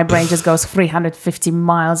my brain just goes 350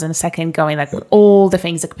 miles in a second going like all the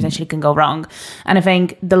things that potentially can go wrong. And I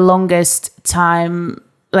think the longest time,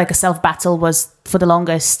 like a self-battle was for the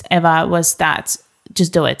longest ever was that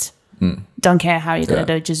just do it. Don't care how you're going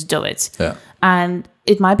to do it, just do it. Yeah. And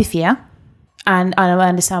it might be fear. And I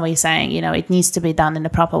understand what you're saying, it needs to be done in the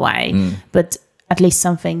proper way. But at least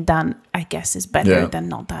something done, I guess, is better than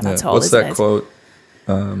not done at all. What's that quote?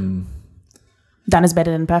 Done is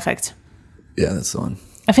better than perfect. Yeah, that's the one.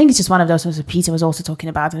 I think it's just one of those ones that Peter was also talking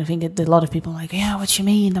about. And I think that a lot of people are like, yeah, what you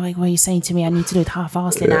mean? They're like, what are you saying to me? I need to do it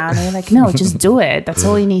half-assed now. And they're like, no, just do it. That's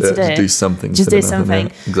all you need to do. Just do something. Just do something.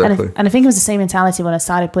 Yeah, exactly. And I think it was the same mentality when I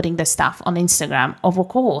started putting this stuff on Instagram. Of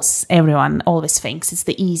course, everyone always thinks it's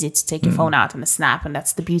the easy to take your phone out and a snap. And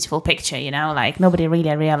that's the beautiful picture, like nobody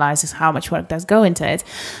really realizes how much work does go into it.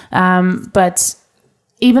 But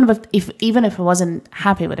even if I wasn't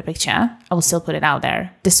happy with the picture, I will still put it out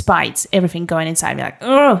there, despite everything going inside me like,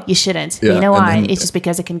 oh, you shouldn't. Yeah, you know why? It's just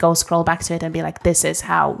because I can go scroll back to it and be like, this is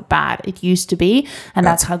how bad it used to be, and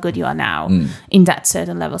that's how good you are now in that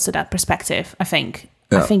certain level. So that perspective, I think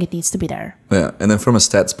it needs to be there. Yeah, and then from a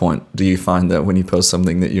stats point, do you find that when you post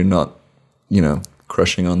something that you're not,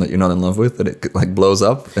 crushing on, that you're not in love with, that it like blows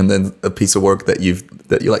up, and then a piece of work that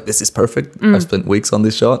you're like, this is perfect, I've spent weeks on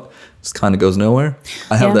this shot, just kind of goes nowhere?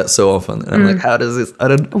 I have that so often, and I'm like, how does this,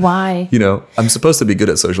 why, I'm supposed to be good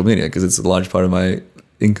at social media because it's a large part of my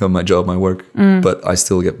income, my job, my work, but I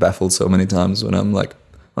still get baffled so many times when I'm like,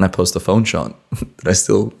 when I post a phone shot that I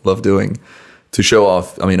still love doing to show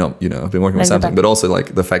off. I mean, I've been working with Samsung, but also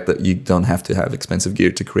like the fact that you don't have to have expensive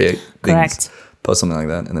gear to create things. Correct. Post something like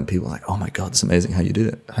that, and then people are like, oh my God, it's amazing how you did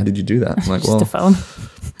it. How did you do that? I'm like, just a phone.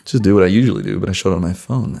 Just do what I usually do, but I shot it on my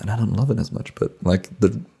phone, and I don't love it as much. But like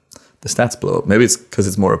the stats blow up. Maybe it's because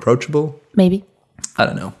it's more approachable. Maybe. I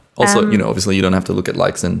don't know. Also, obviously you don't have to look at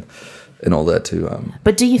likes and all that to.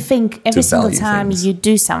 But do you think every single time you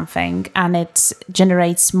do something and it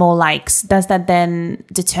generates more likes, does that then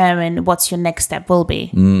determine what's your next step will be?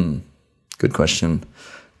 Good question.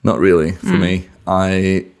 Not really for me.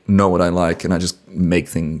 I know what I like and I just make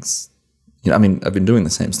things. I mean, I've been doing the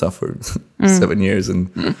same stuff for 7 years,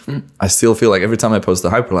 and I still feel like every time I post a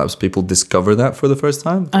hyperlapse, people discover that for the first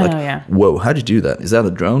time. Like, whoa, how did you do that? Is that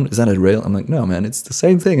a drone? Is that a rail? I'm like, no, man, it's the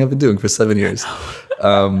same thing I've been doing for 7 years.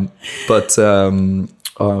 I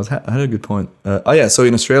had a good point. So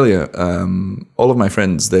in Australia, all of my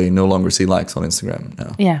friends, they no longer see likes on Instagram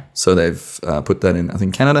now. Yeah. So they've put that in. I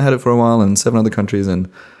think Canada had it for a while and 7 other countries, and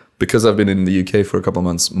because I've been in the UK for a couple of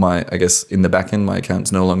months, I guess in the back end, my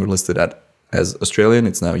account's no longer listed as Australian.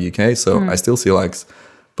 It's now UK. So I still see likes,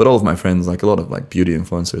 but all of my friends, like a lot of like beauty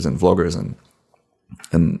influencers and vloggers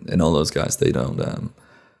and all those guys, they don't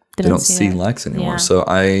see likes anymore. Yeah. So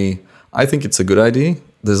I think it's a good idea.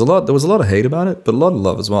 There was a lot of hate about it, but a lot of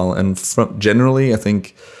love as well. And generally, I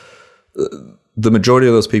think the majority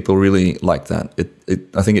of those people really like that.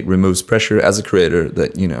 I think it removes pressure as a creator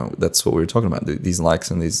that, that's what we were talking about, these likes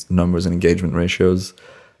and these numbers and engagement ratios.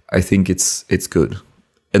 I think it's good.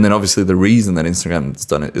 And then obviously the reason that Instagram's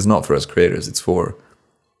done it is not for us creators, it's for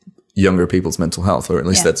younger people's mental health, or at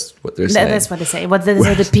least that's what they're saying. That's what they say. What the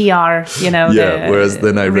PR, whereas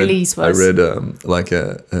then I read like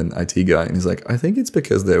an IT guy, and he's like, I think it's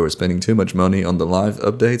because they were spending too much money on the live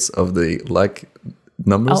updates of the like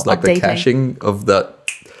numbers, like updating. The caching of that.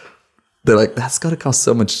 They're like, that's got to cost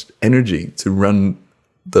so much energy to run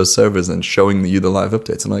those servers and showing you the live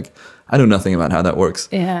updates. I'm like, I know nothing about how that works.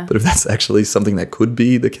 Yeah. But if that's actually something that could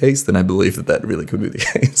be the case, then I believe that that really could be the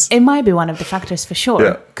case. It might be one of the factors for sure.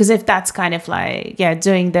 Yeah. Because if that's kind of like,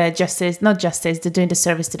 doing the doing the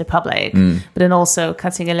service to the public, but then also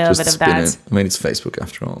cutting a little bit of that. It. I mean, it's Facebook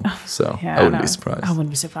after all, so Yeah, I wouldn't be surprised. I wouldn't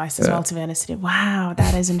be surprised as well, to be honest with you. Wow,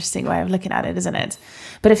 that is an interesting way of looking at it, isn't it?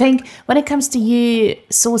 But I think when it comes to you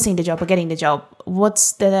sourcing the job or getting the job,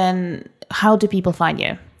 how do people find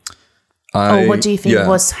you? Or what do you think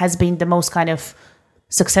has been the most kind of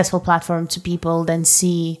successful platform to people then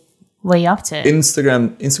see where you're up to?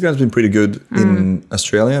 Instagram's been pretty good in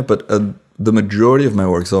Australia, but the majority of my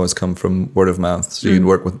work has always come from word of mouth. So you'd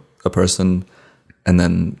work with a person and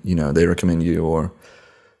then, they recommend you, or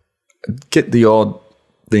get the odd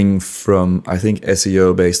thing from, I think,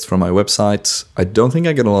 SEO based from my website. I don't think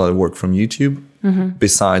I get a lot of work from YouTube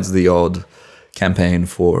besides the odd campaign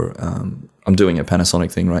for... I'm doing a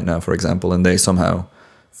Panasonic thing right now, for example, and they somehow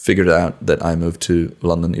figured out that I moved to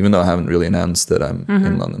London, even though I haven't really announced that I'm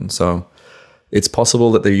in London. So it's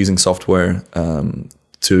possible that they're using software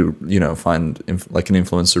to, find like an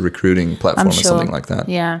influencer recruiting platform or something like that.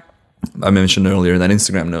 Yeah. I mentioned earlier that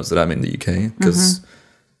Instagram knows that I'm in the UK because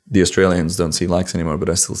the Australians don't see likes anymore, but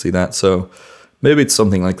I still see that. So maybe it's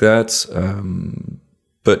something like that.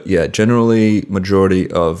 But yeah, generally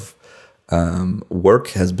majority of work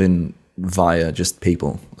has been via just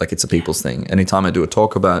people. Like it's a people's thing. Anytime I do a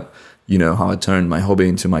talk about, how I turned my hobby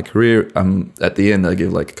into my career, at the end I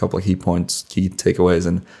give like a couple of key points, key takeaways,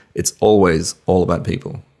 and it's always all about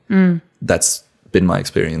people. That's been my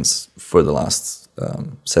experience for the last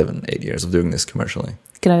 7-8 years of doing this commercially.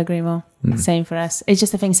 Could I agree more? Same for us. It's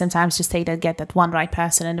just a thing sometimes just get that one right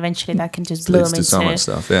person, and eventually that can just bloom into so much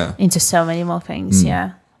stuff, into so many more things.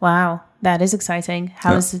 Yeah. Wow. That is exciting.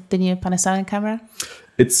 How is the new Panasonic camera?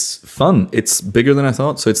 It's fun. It's bigger than I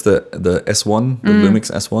thought. So it's the S1, the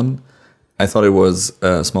Lumix S1. I thought it was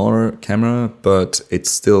a smaller camera, but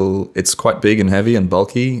it's quite big and heavy and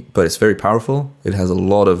bulky, but it's very powerful. It has a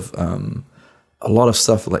lot of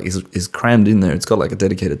stuff like is crammed in there. It's got like a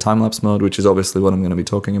dedicated time-lapse mode, which is obviously what I'm going to be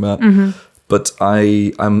talking about. But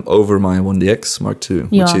I'm over my 1DX Mark II,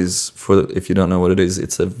 which is, if you don't know what it is,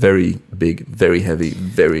 it's a very big, very heavy,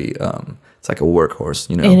 very... it's like a workhorse,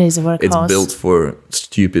 It is a workhorse. It's built for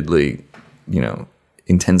stupidly,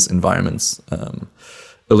 intense environments,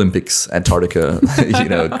 Olympics, Antarctica,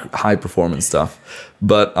 high performance stuff.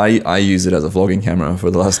 But I use it as a vlogging camera for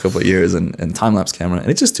the last couple of years and time-lapse camera, and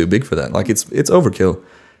it's just too big for that. Like it's overkill,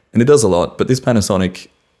 and it does a lot. But this Panasonic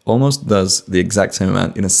almost does the exact same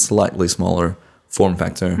amount in a slightly smaller form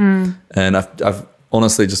factor. And I've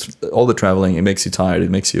honestly, just all the traveling, it makes you tired, it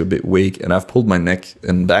makes you a bit weak. And I've pulled my neck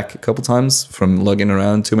and back a couple times from lugging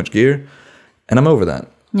around too much gear. And I'm over that.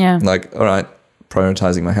 Yeah. Like, all right,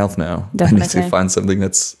 prioritizing my health now. Definitely. I need to find something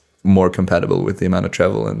that's more compatible with the amount of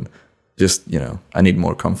travel, and just, I need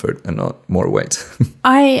more comfort and not more weight.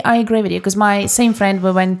 I agree with you, because my same friend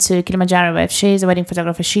we went to Kilimanjaro with, she's a wedding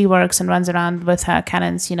photographer. She works and runs around with her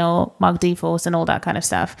Canons, Mark D4s and all that kind of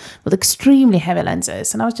stuff, with extremely heavy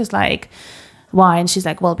lenses. And I was just like... why? And she's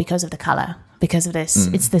like, well, because of the color, because of this,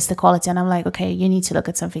 it's the quality. And I'm like, okay, you need to look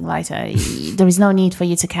at something lighter. There is no need for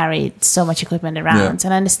you to carry so much equipment around.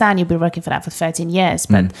 And I understand you've been working for that for 13 years,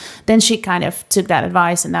 but then she kind of took that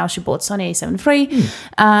advice, and now she bought Sony A7 III.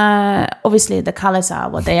 Obviously the colors are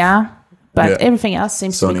what they are, but everything else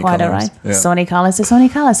seems Sony to be quite colors. All right. Yeah. Sony colors are Sony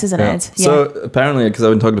colors, isn't it? Yeah. So apparently, because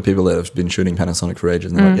I've been talking to people that have been shooting Panasonic for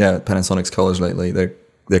ages, and they're like, Panasonic's colors lately,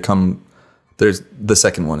 there's the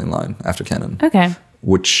second one in line after Canon. Okay.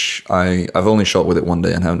 Which I've only shot with it one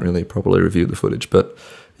day and haven't really properly reviewed the footage. But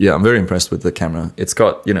yeah, I'm very impressed with the camera. It's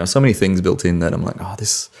got, so many things built in that I'm like,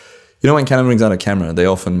 this... when Canon brings out a camera, they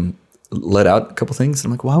often let out a couple things. And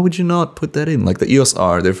I'm like, why would you not put that in? Like the EOS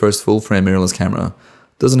R, their first full-frame mirrorless camera,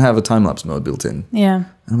 doesn't have a time-lapse mode built in. Yeah.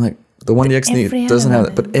 And I'm like, the 1DX doesn't have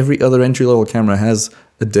that. But every other entry-level camera has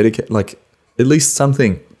a dedicated, like, at least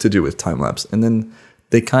something to do with time-lapse. And then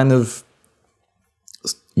they kind of...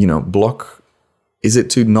 block, is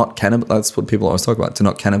it to not cannibalize? That's what people always talk about, to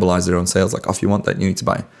not cannibalize their own sales. Like, if you want that, you need to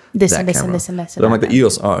buy this and this and this and this. But I'm like, the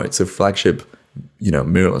EOS R, it's a flagship,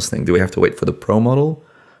 mirrorless thing. Do we have to wait for the Pro model?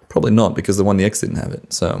 Probably not, because the 1DX didn't have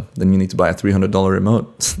it. So then you need to buy a $300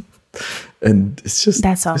 remote. And it's just...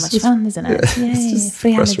 That's so much fun, isn't it? Yeah,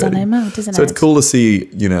 $300 remote, isn't it? So it's cool to see,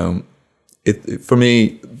 for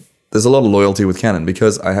me, there's a lot of loyalty with Canon,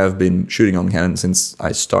 because I have been shooting on Canon since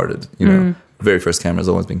I started, very first camera has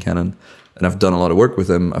always been Canon, and I've done a lot of work with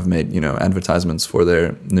them. I've made, advertisements for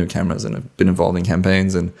their new cameras, and I've been involved in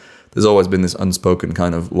campaigns, and there's always been this unspoken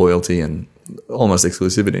kind of loyalty and almost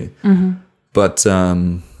exclusivity. But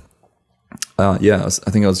Yeah,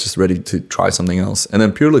 I think I was just ready to try something else. And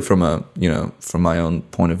then purely from from my own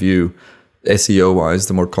point of view, SEO wise,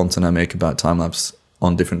 the more content I make about time-lapse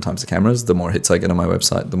on different types of cameras, the more hits I get on my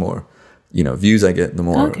website, the more, views I get, the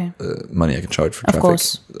more money I can charge for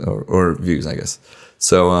traffic or views, I guess.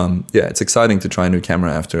 So, it's exciting to try a new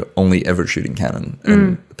camera after only ever shooting Canon.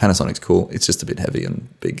 And Panasonic's cool. It's just a bit heavy and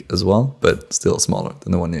big as well, but still smaller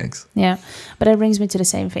than the 1DX. Yeah, but it brings me to the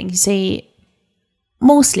same thing. You see,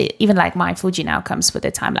 mostly, even like my Fuji now comes with a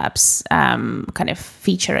time-lapse kind of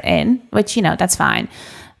feature in, which, that's fine.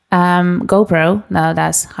 GoPro now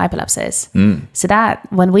does hyperlapses. So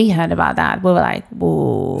that, when we heard about that, we were like,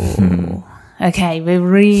 whoa, okay, we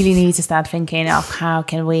really need to start thinking of how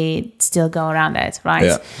can we still go around it, right?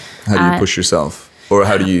 Yeah. How do you push yourself? Or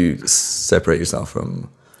how do you separate yourself from...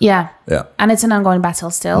 Yeah. Yeah. And it's an ongoing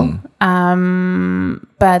battle still.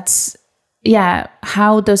 But yeah,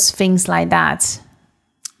 how does things like that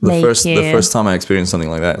the first time I experienced something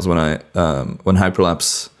like that was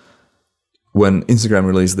when Instagram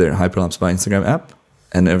released their Hyperlapse by Instagram app,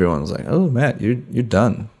 and everyone was like, "Oh, Matt, you're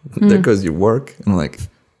done. There goes your work." And I'm like,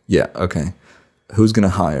 "Yeah, okay. Who's gonna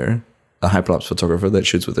hire a hyperlapse photographer that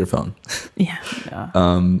shoots with their phone?" Yeah.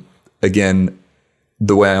 Again,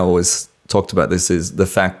 the way I always talked about this is the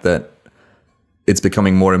fact that it's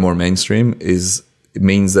becoming more and more mainstream. It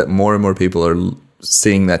means that more and more people are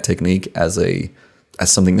seeing that technique as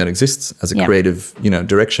something that exists, as a creative,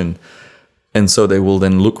 direction, and so they will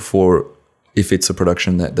then look for. If it's a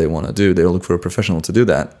production that they want to do, they'll look for a professional to do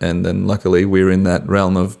that. And then luckily we're in that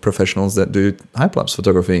realm of professionals that do hyperlapse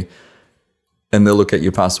photography. And they'll look at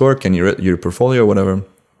your past work and your portfolio or whatever,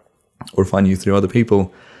 or find you through other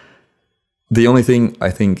people. The only thing I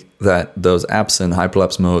think that those apps and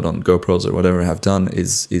hyperlapse mode on GoPros or whatever have done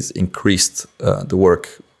is increased the work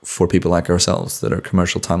for people like ourselves that are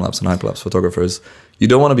commercial time-lapse and hyperlapse photographers. You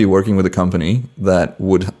don't want to be working with a company that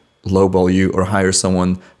would lowball you or hire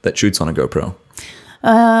someone that shoots on a GoPro.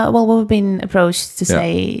 Well, we've been approached to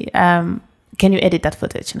say, can you edit that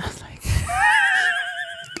footage? And I was like,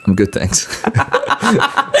 I'm good, thanks.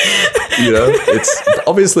 It's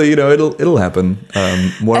obviously, it'll happen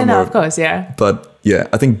more and more. Of course, yeah. But yeah,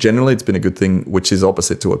 I think generally it's been a good thing, which is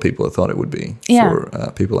opposite to what people had thought it would be for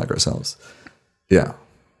people like ourselves. Yeah.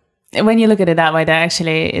 When you look at it that way, that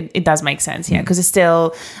actually it does make sense, because it's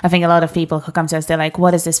still, I think a lot of people who come to us, they're like,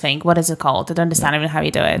 what is this thing? What is it called? They don't understand even how you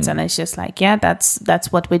do it. And it's just like,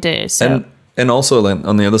 that's what we do. So and also then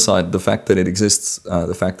on the other side, the fact that it exists,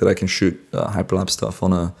 the fact that I can shoot hyperlapse stuff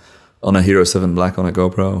on a Hero 7 Black on a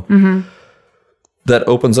GoPro, that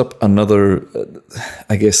opens up another,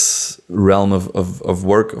 I guess, realm of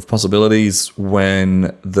work, of possibilities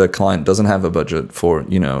when the client doesn't have a budget for,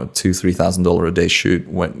 $2,000-$3,000 a day shoot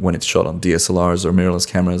when it's shot on DSLRs or mirrorless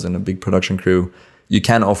cameras and a big production crew. You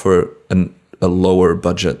can offer a lower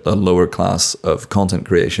budget, a lower class of content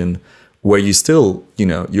creation where you still,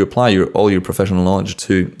 you apply all your professional knowledge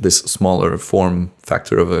to this smaller form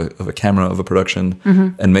factor of a camera, of a production,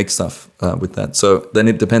 and make stuff with that. So then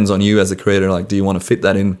it depends on you as a creator. Like, do you want to fit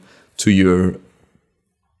that in to your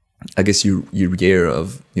year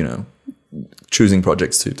of, choosing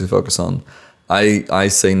projects to focus on? I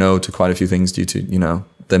say no to quite a few things due to,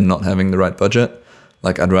 them not having the right budget.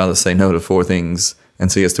 Like, I'd rather say no to 4 things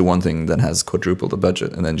and say yes to one thing that has quadrupled the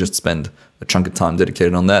budget, and then just spend a chunk of time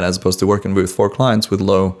dedicated on that, as opposed to working with 4 clients with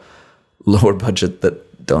lower budget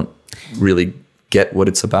that don't really get what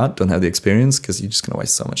it's about, don't have the experience, because you're just going to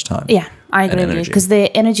waste so much time. Yeah, I agree with you, because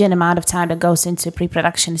the energy and amount of time that goes into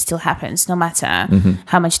pre-production still happens, no matter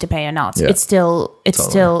how much they pay or not. Yeah. It's still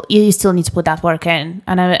you still need to put that work in,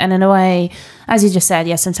 and in a way, as you just said,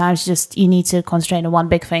 yes, sometimes just you need to concentrate on one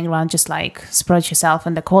big thing rather than just like spread yourself,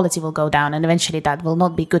 and the quality will go down, and eventually that will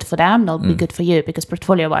not be good for them, not be good for you, because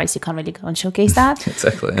portfolio-wise, you can't really go and showcase that.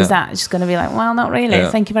 Exactly. Because that's just going to be like, well, not really.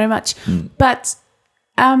 Thank you very much. But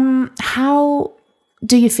how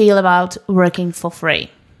do you feel about working for free?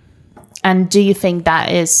 And do you think that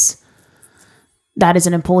is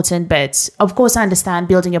an important bit? Of course, I understand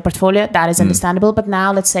building your portfolio. That is understandable. But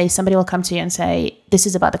now let's say somebody will come to you and say, this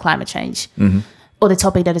is about the climate change or the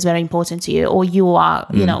topic that is very important to you, or you are,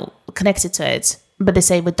 connected to it, but they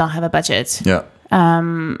say we don't have a budget. Yeah. I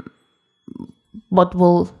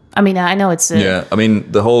know it's...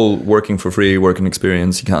 the whole working for free, working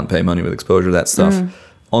experience, you can't pay money with exposure, that stuff.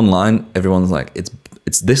 Online, everyone's like,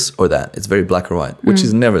 it's this or that. It's very black or white, which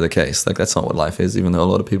is never the case. Like, that's not what life is, even though a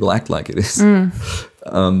lot of people act like it is.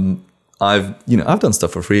 I've done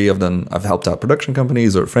stuff for free. I've helped out production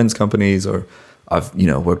companies or friends' companies, or I've,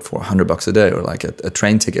 worked for $100 a day, or like a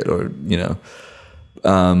train ticket, or,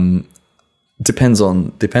 depends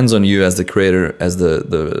on you as the creator, as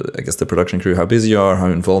the I guess the production crew, how busy you are, how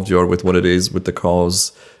involved you are with what it is, with the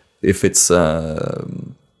cause. If it's I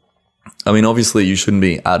mean, obviously you shouldn't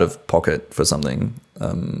be out of pocket for something.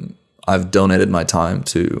 I've donated my time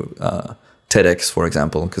to TEDx, for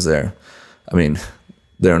example, because they're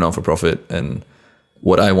a non-for-profit, and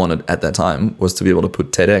what I wanted at that time was to be able to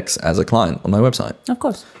put TEDx as a client on my website. Of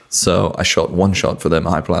course. So I shot one shot for them,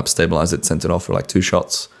 hyperlapse, stabilized it, sent it off for like 2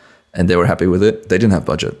 shots, and they were happy with it. They didn't have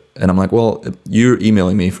budget. And I'm like, well, you're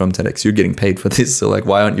emailing me from TEDx, you're getting paid for this, so like,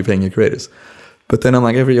 why aren't you paying your creators? But then I'm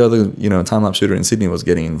like, every other, time-lapse shooter in Sydney was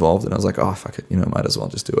getting involved, and I was like, oh, fuck it, might as well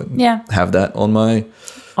just do it. Yeah. Have that on my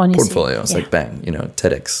portfolio. It's like, bang,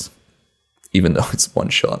 TEDx. Even though it's one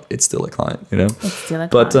shot, it's still a client, It's still a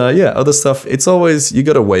client. But other stuff, it's always, you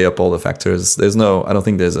got to weigh up all the factors. I don't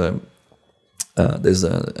think there's an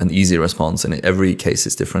easy response, and every case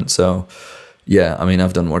is different. So yeah, I mean,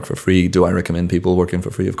 I've done work for free. Do I recommend people working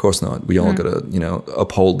for free? Of course not. We all got to,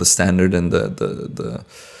 uphold the standard and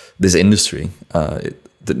this industry.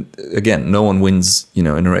 Again, no one wins, in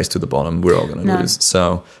a race to the bottom. We're all going to lose.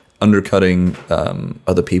 So undercutting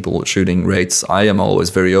other people shooting rates, I am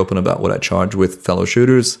always very open about what I charge with fellow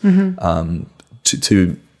shooters,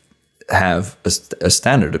 to have a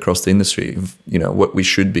standard across the industry of, what we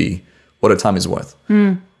should be, what our time is worth.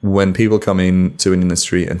 When people come into an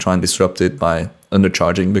industry and try and disrupt it by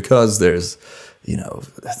undercharging because there's,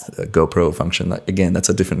 a GoPro function, like, again, that's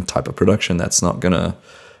a different type of production. That's not going to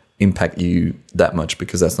impact you that much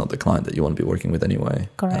because that's not the client that you want to be working with anyway.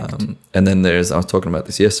 Correct. And then I was talking about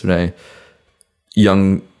this yesterday,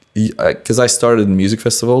 because I started in music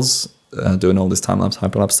festivals, doing all this time-lapse,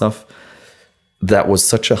 hyperlapse stuff. That was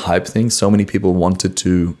such a hype thing. So many people wanted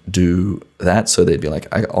to do that. So they'd be like,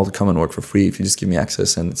 I'll come and work for free if you just give me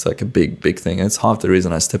access. And it's like a big, big thing. And it's half the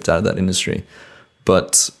reason I stepped out of that industry.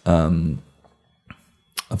 But I've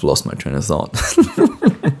lost my train of thought.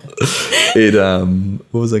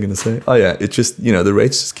 What was I going to say? Oh yeah, it just, the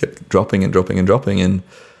rates just kept dropping and dropping and dropping, and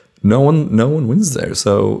no one wins there.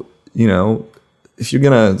 So, if you're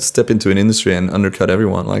going to step into an industry and undercut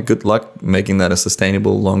everyone, like, good luck making that a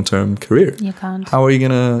sustainable long-term career. You can't. How are you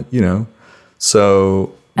going to,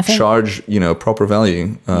 so charge, proper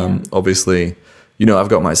value. Obviously, I've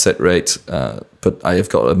got my set rate, but I have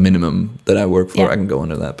got a minimum that I work for. I can go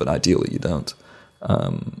under that, but ideally you don't.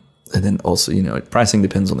 And then also, pricing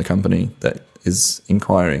depends on the company that is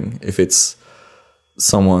inquiring. If it's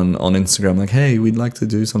someone on Instagram like, hey, we'd like to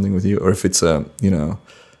do something with you, or if it's a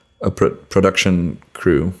production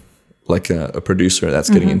crew, like a producer that's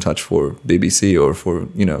getting in touch for BBC or for,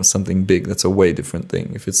 something big, that's a way different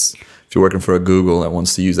thing. If you're working for a Google that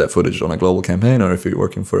wants to use that footage on a global campaign, or if you're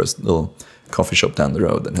working for a little coffee shop down the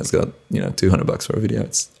road that has got, $200 for a video,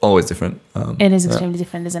 it's always different. It is extremely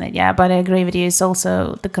different, isn't it? Yeah, but I agree with you. It's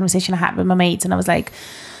also the conversation I had with my mates, and I was like,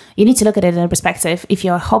 you need to look at it in a perspective. If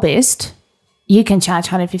you're a hobbyist, you can charge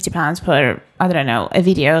 £150 per, I don't know, a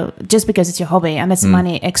video just because it's your hobby, and that's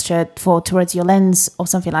money extra towards your lens or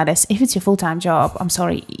something like this. If it's your full-time job, I'm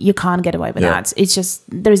sorry, you can't get away with that. It's just,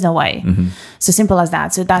 there is no way. So simple as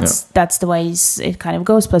that. So that's the ways it kind of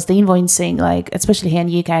goes. Plus the invoicing, like, especially here in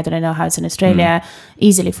the UK, I don't know how it's in Australia,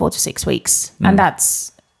 easily 4 to 6 weeks. And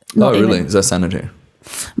that's not really? Is that standard here?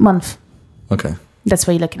 Month. Okay. That's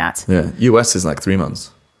what you're looking at. Yeah. US is like 3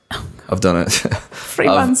 months. I've done it. 3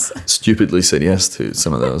 months. Stupidly said yes to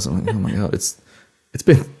some of those. I'm like, oh my God, it's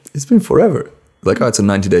been forever. Like, oh, it's a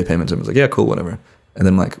 90-day payment term. I was like, yeah, cool, whatever. And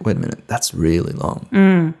then I'm like, wait a minute, that's really long.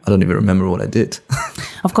 I don't even remember what I did.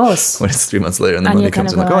 Of course. When it's 3 months later and the money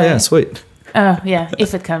comes, I'm like, oh yeah, sweet. Oh yeah,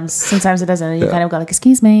 if it comes. Sometimes it doesn't. You kind of go like,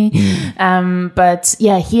 excuse me. But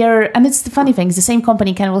yeah, here, and it's the funny thing is the same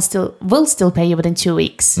company will still pay you within 2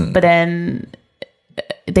 weeks, but then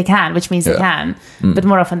they can, which means they can, but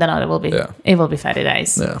more often than not, it will be 30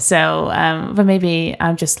 days. So, but maybe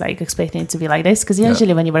I'm just like expecting it to be like this, because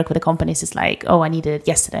usually when you work with the companies, it's like, oh, I needed it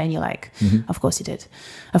yesterday, and you're like, of course you did.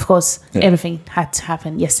 Of course, everything had to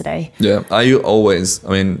happen yesterday. Yeah,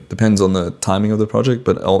 depends on the timing of the project,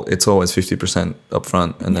 but it's always 50%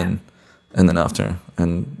 upfront, and then after,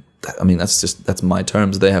 and that's my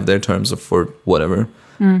terms. They have their terms for whatever.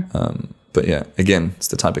 But yeah, again, it's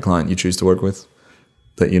the type of client you choose to work with.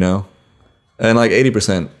 That and like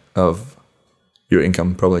 80% of your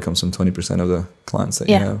income probably comes from 20% of the clients that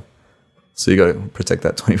you have. So you got to protect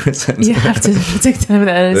that 20%. You have to protect them.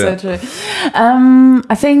 That is so true.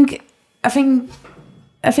 I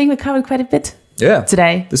think we covered quite a bit.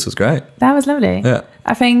 Today. This was great. That was lovely. Yeah.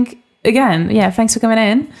 I think again, thanks for coming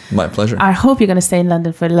in. My pleasure. I hope you're going to stay in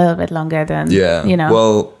London for a little bit longer than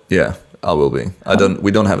Well, yeah, I will be.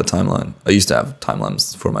 We don't have a timeline. I used to have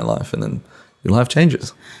timelines for my life, and then your life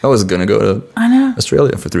changes. I was going to go to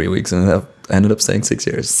Australia for 3 weeks and I ended up staying 6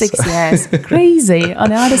 years. 6 years. Crazy. On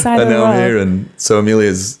the other side of the world. And now I'm here. And so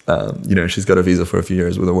Amelia's, she's got a visa for a few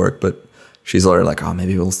years with her work, but she's already like, oh,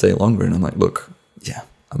 maybe we'll stay longer. And I'm like, look,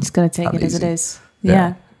 I'm just going to take it as it is.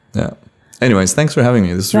 Yeah. Anyways, thanks for having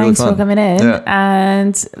me. This is really fun. Thanks for coming in.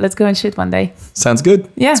 And let's go and shoot one day. Sounds good.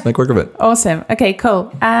 Yeah. Let's make work of it. Awesome. Okay,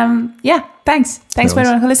 cool. Thanks. Thanks for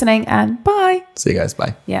everyone for listening and bye. See you guys.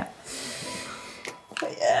 Bye. Yeah.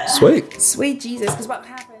 Sweet Jesus, because what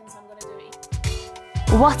happens, I'm going to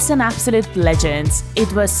do it. What's an absolute legend.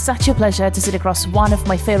 It was such a pleasure to sit across one of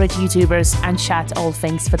my favorite YouTubers and chat all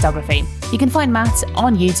things photography. You can find Matt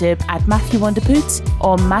on YouTube at Matjoez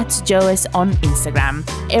or Matjoez on Instagram.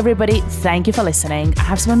 Everybody, thank you for listening. I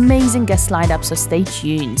have some amazing guests lined up, so stay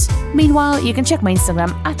tuned. Meanwhile, you can check my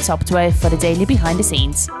Instagram at Top12 for the daily behind the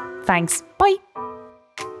scenes. Thanks. Bye.